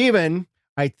 So, Stephen,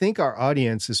 I think our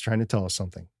audience is trying to tell us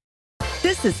something.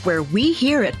 This is where we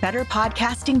here at Better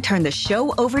Podcasting turn the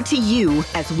show over to you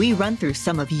as we run through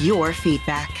some of your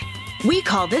feedback. We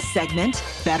call this segment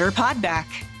Better Podback.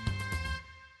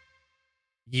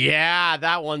 Yeah,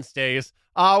 that one stays.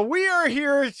 We are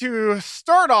here to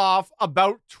start off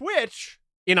about Twitch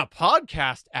in a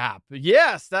podcast app.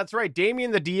 Yes, that's right.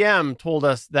 Damien the DM told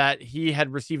us that he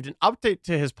had received an update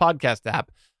to his podcast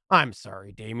app. I'm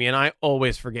sorry, Damien. I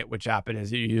always forget which app it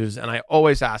is you use, and I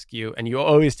always ask you, and you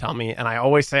always tell me, and I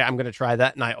always say I'm going to try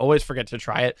that, and I always forget to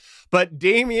try it. But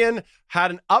Damien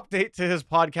had an update to his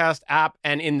podcast app,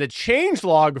 and in the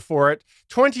changelog for it,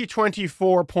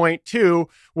 2024.2,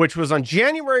 which was on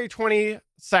January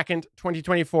 22nd,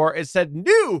 2024, it said,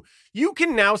 new, you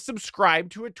can now subscribe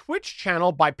to a Twitch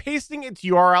channel by pasting its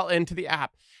URL into the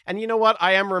app. And you know what?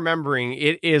 I am remembering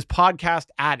it is Podcast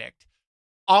Addict,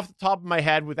 off the top of my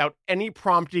head, without any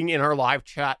prompting in our live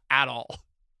chat at all.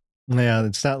 Yeah,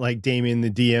 it's not like Damien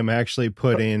the DM actually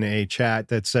put in a chat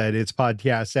that said it's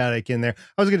Podcast Addict in there.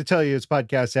 I was going to tell you it's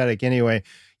Podcast Addict anyway.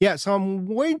 Yeah, so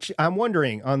I'm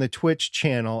wondering on the Twitch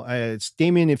channel, it's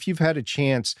Damien, if you've had a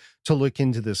chance to look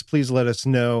into this, please let us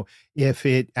know if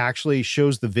it actually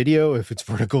shows the video, if it's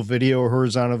vertical video or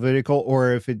horizontal video,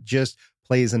 or if it just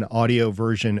plays an audio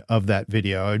version of that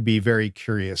video. I'd be very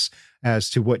curious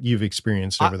as to what you've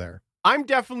experienced over there. I'm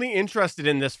definitely interested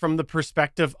in this from the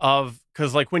perspective of,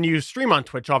 because like when you stream on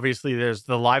Twitch, obviously there's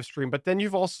the live stream, but then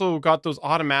you've also got those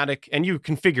automatic, and you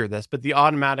configure this, but the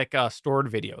automatic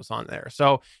stored videos on there.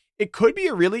 So it could be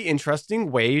a really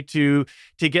interesting way to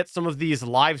get some of these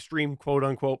live stream quote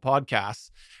unquote podcasts,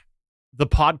 the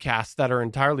podcasts that are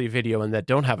entirely video and that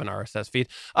don't have an RSS feed.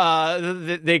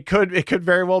 It could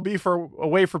very well be for a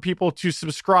way for people to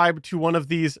subscribe to one of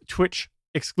these Twitch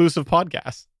exclusive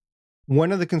podcasts.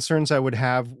 One of the concerns I would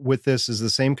have with this is the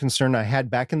same concern I had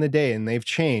back in the day, and they've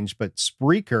changed, but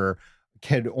Spreaker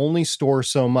can only store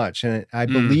so much. And I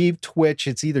believe Twitch,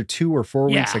 it's either 2 or 4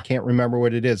 weeks. I can't remember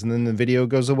what it is. And then the video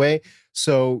goes away.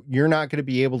 So you're not going to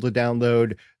be able to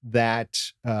download that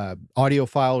audio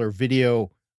file or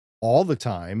video all the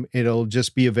time. It'll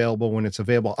just be available when it's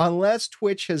available, unless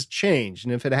Twitch has changed.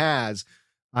 And if it has,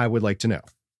 I would like to know.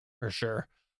 For sure.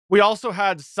 We also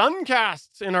had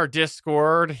Suncasts in our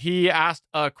Discord. He asked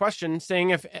a question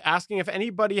asking if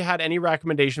anybody had any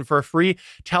recommendation for a free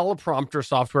teleprompter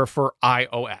software for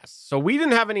iOS. So we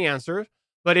didn't have any answers,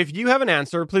 but if you have an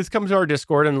answer, please come to our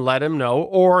Discord and let him know,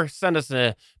 or send us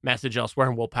a message elsewhere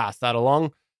and we'll pass that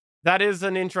along. That is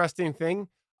an interesting thing.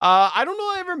 I don't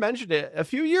know if I ever mentioned it. A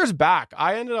few years back,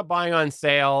 I ended up buying on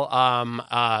sale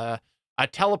a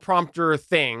teleprompter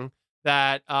thing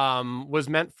that was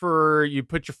meant for you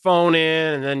put your phone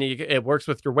in and then it works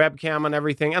with your webcam and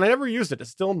everything. And I never used it. It's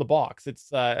still in the box.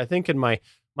 It's I think in my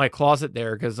closet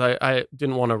there because I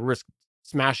didn't want to risk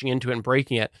smashing into it and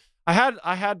breaking it. I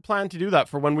had planned to do that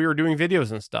for when we were doing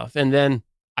videos and stuff, and then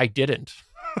I didn't.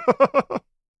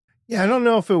 Yeah, I don't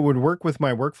know if it would work with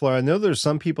my workflow. I know there's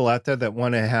some people out there that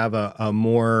want to have a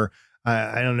more,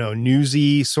 I don't know,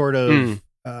 newsy sort of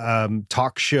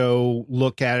talk show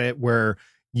look at it where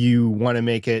you want to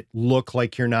make it look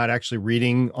like you're not actually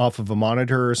reading off of a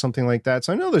monitor or something like that.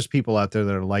 So I know there's people out there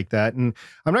that are like that. And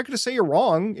I'm not going to say you're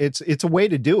wrong. It's a way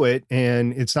to do it.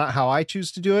 And it's not how I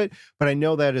choose to do it. But I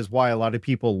know that is why a lot of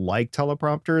people like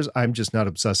teleprompters. I'm just not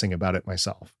obsessing about it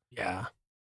myself. Yeah.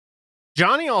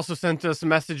 Johnny also sent us a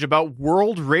message about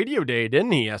World Radio Day,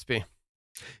 didn't he, SP?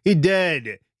 He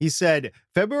did. He said,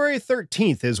 February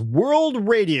 13th is World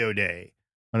Radio Day.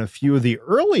 On a few of the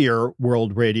earlier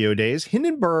World Radio Days,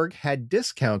 Hindenburg had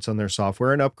discounts on their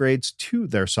software and upgrades to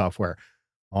their software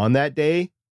on that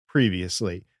day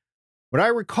previously. What I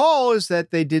recall is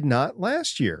that they did not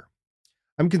last year.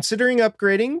 I'm considering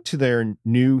upgrading to their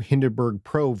new Hindenburg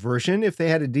Pro version if they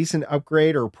had a decent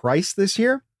upgrade or price this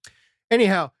year.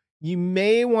 Anyhow, you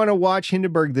may want to watch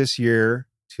Hindenburg this year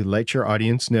to let your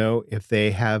audience know if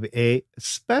they have a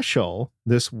special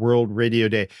this World Radio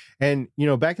Day. And, you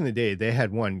know, back in the day, they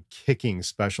had one kicking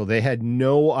special. They had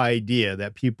no idea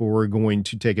that people were going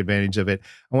to take advantage of it.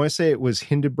 I want to say it was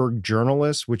Hindenburg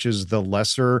Journalist, which is the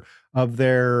lesser of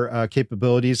their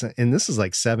capabilities. And this is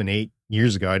like 7-8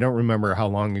 years ago. I don't remember how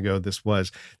long ago this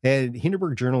was. They had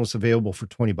Hindenburg Journalist available for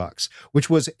 $20, which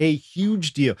was a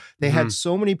huge deal. They had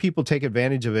so many people take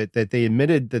advantage of it that they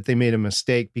admitted that they made a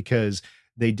mistake because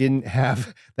they didn't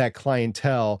have that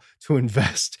clientele to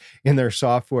invest in their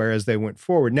software as they went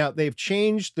forward. Now, they've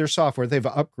changed their software. They've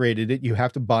upgraded it. You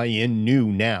have to buy in new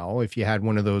now if you had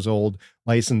one of those old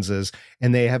licenses.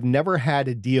 And they have never had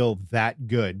a deal that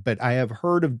good. But I have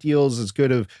heard of deals as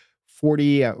good of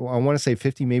 40, I want to say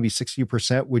 50, maybe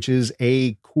 60%, which is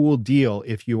a cool deal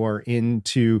if you are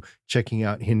into checking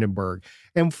out Hindenburg.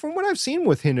 And from what I've seen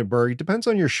with Hindenburg, it depends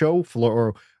on your show flow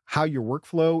or how your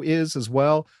workflow is as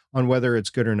well on whether it's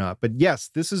good or not. But yes,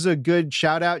 this is a good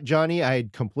shout out, Johnny. I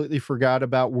had completely forgot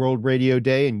about World Radio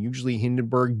Day, and usually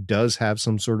Hindenburg does have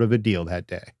some sort of a deal that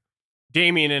day.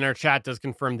 Damien in our chat does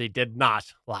confirm they did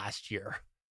not last year.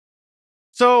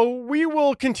 So we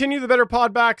will continue the Better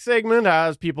Pod Back segment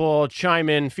as people chime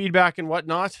in feedback and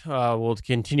whatnot. We'll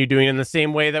continue doing it in the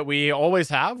same way that we always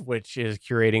have, which is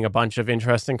curating a bunch of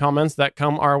interesting comments that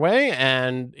come our way.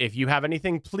 And if you have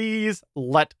anything, please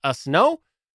let us know.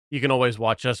 You can always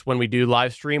watch us when we do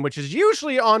live stream, which is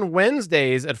usually on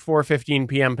Wednesdays at 4:15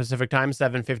 p.m. Pacific time,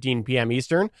 7:15 p.m.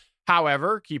 Eastern.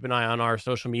 However, keep an eye on our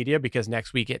social media because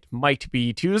next week it might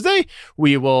be Tuesday.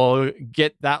 We will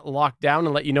get that locked down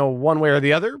and let you know one way or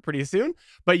the other pretty soon.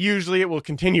 But usually it will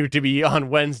continue to be on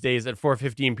Wednesdays at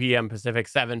 4:15 p.m. Pacific,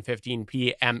 7:15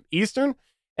 p.m. Eastern.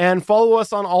 And follow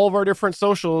us on all of our different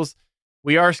socials.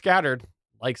 We are scattered,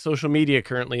 like social media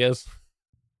currently is.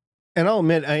 And I'll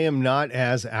admit, I am not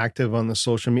as active on the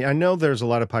social media. I know there's a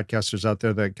lot of podcasters out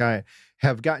there that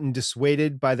have gotten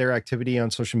dissuaded by their activity on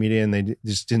social media and they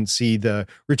just didn't see the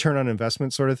return on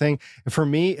investment sort of thing. And for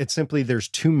me, it's simply there's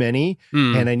too many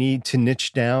and I need to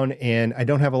niche down and I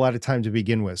don't have a lot of time to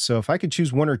begin with. So if I could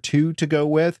choose one or two to go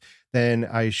with, then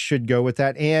I should go with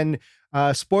that. And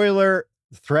spoiler,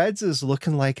 Threads is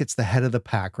looking like it's the head of the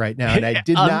pack right now. And I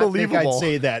did not think I'd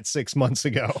say that 6 months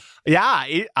ago. Yeah,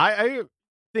 I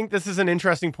think this is an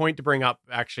interesting point to bring up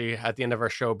actually at the end of our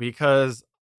show because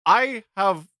I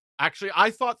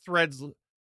thought Threads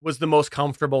was the most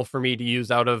comfortable for me to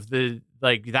use out of the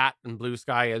like that and Blue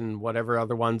Sky and whatever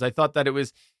other ones. I thought that it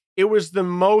was the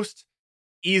most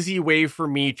easy way for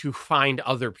me to find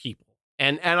other people.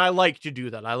 And I like to do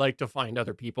that. I like to find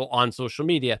other people on social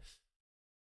media.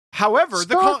 However,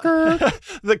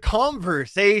 the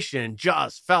conversation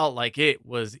just felt like it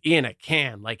was in a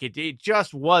can. Like it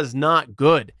just was not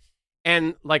good.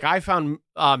 And like I found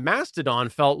Mastodon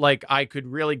felt like I could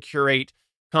really curate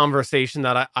conversation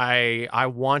that I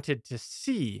wanted to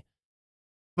see.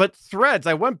 But Threads,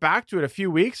 I went back to it a few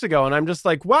weeks ago and I'm just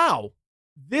like, wow,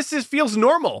 feels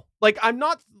normal. Like I'm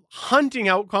not hunting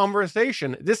out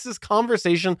conversation. This is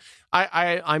conversation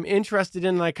I'm interested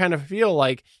in and I kind of feel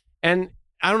like, and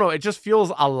I don't know, it just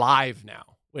feels alive now,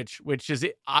 which is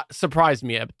surprised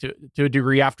me to a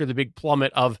degree after the big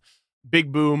plummet of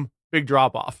big boom, big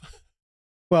drop off.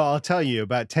 Well, I'll tell you,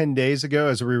 about 10 days ago,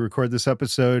 as we record this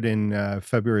episode in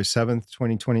February 7th,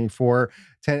 2024,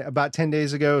 about 10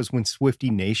 days ago is when Swifty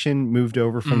Nation moved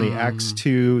over from the X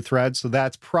to Threads. So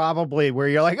that's probably where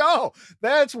you're like, oh,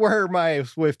 that's where my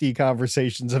Swifty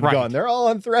conversations have gone. They're all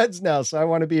on Threads now, so I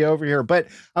want to be over here. But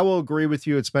I will agree with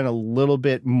you. It's been a little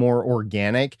bit more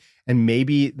organic, and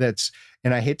maybe that's...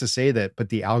 And I hate to say that, but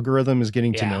the algorithm is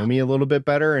getting to know me a little bit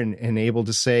better and able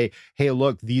to say, hey,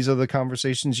 look, these are the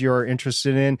conversations you're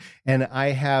interested in. And I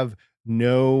have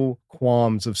no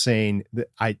qualms of saying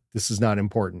that this is not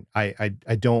important. I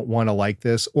don't want to like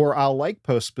this, or I'll like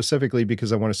posts specifically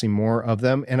because I want to see more of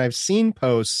them. And I've seen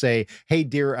posts say, hey,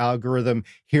 dear algorithm,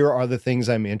 here are the things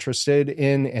I'm interested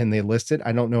in. And they list it.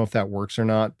 I don't know if that works or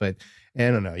not, but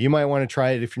I don't know. You might want to try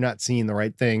it if you're not seeing the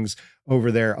right things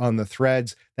over there on the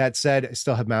Threads. That said, I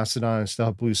still have Mastodon, I still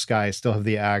have Blue Sky, I still have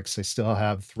the X, I still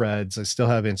have Threads, I still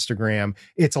have Instagram.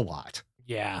 It's a lot.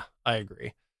 Yeah, I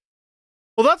agree.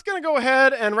 Well, that's going to go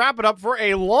ahead and wrap it up for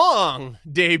a long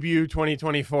debut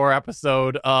 2024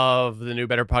 episode of the new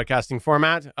Better Podcasting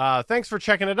format. Thanks for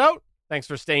checking it out. Thanks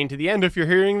for staying to the end if you're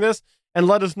hearing this, and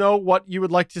let us know what you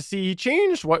would like to see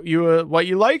changed, what you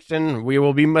liked, and we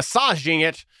will be massaging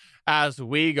it as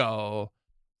we go.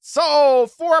 So,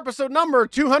 for episode number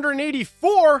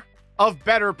 284 of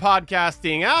Better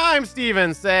Podcasting, I'm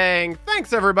Steven saying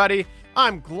thanks, everybody.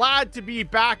 I'm glad to be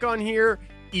back on here,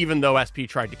 even though SP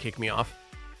tried to kick me off.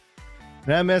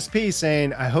 And I'm SP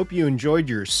saying, I hope you enjoyed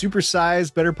your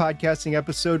supersized Better Podcasting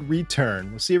episode return.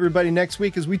 We'll see everybody next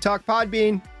week as we talk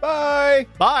Podbean. Bye!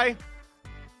 Bye!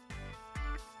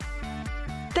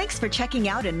 Thanks for checking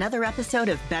out another episode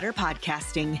of Better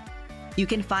Podcasting. You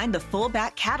can find the full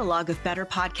back catalog of Better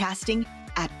Podcasting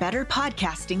at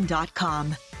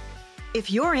betterpodcasting.com. If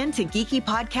you're into geeky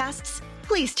podcasts,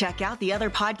 please check out the other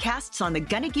podcasts on the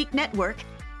Gonna Geek Network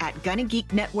at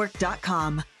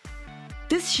GonnaGeekNetwork.com.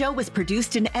 This show was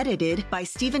produced and edited by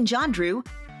Stephen Jondrew.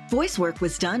 Voice work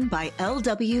was done by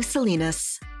L.W.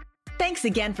 Salinas. Thanks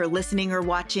again for listening or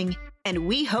watching, and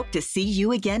we hope to see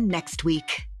you again next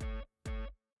week.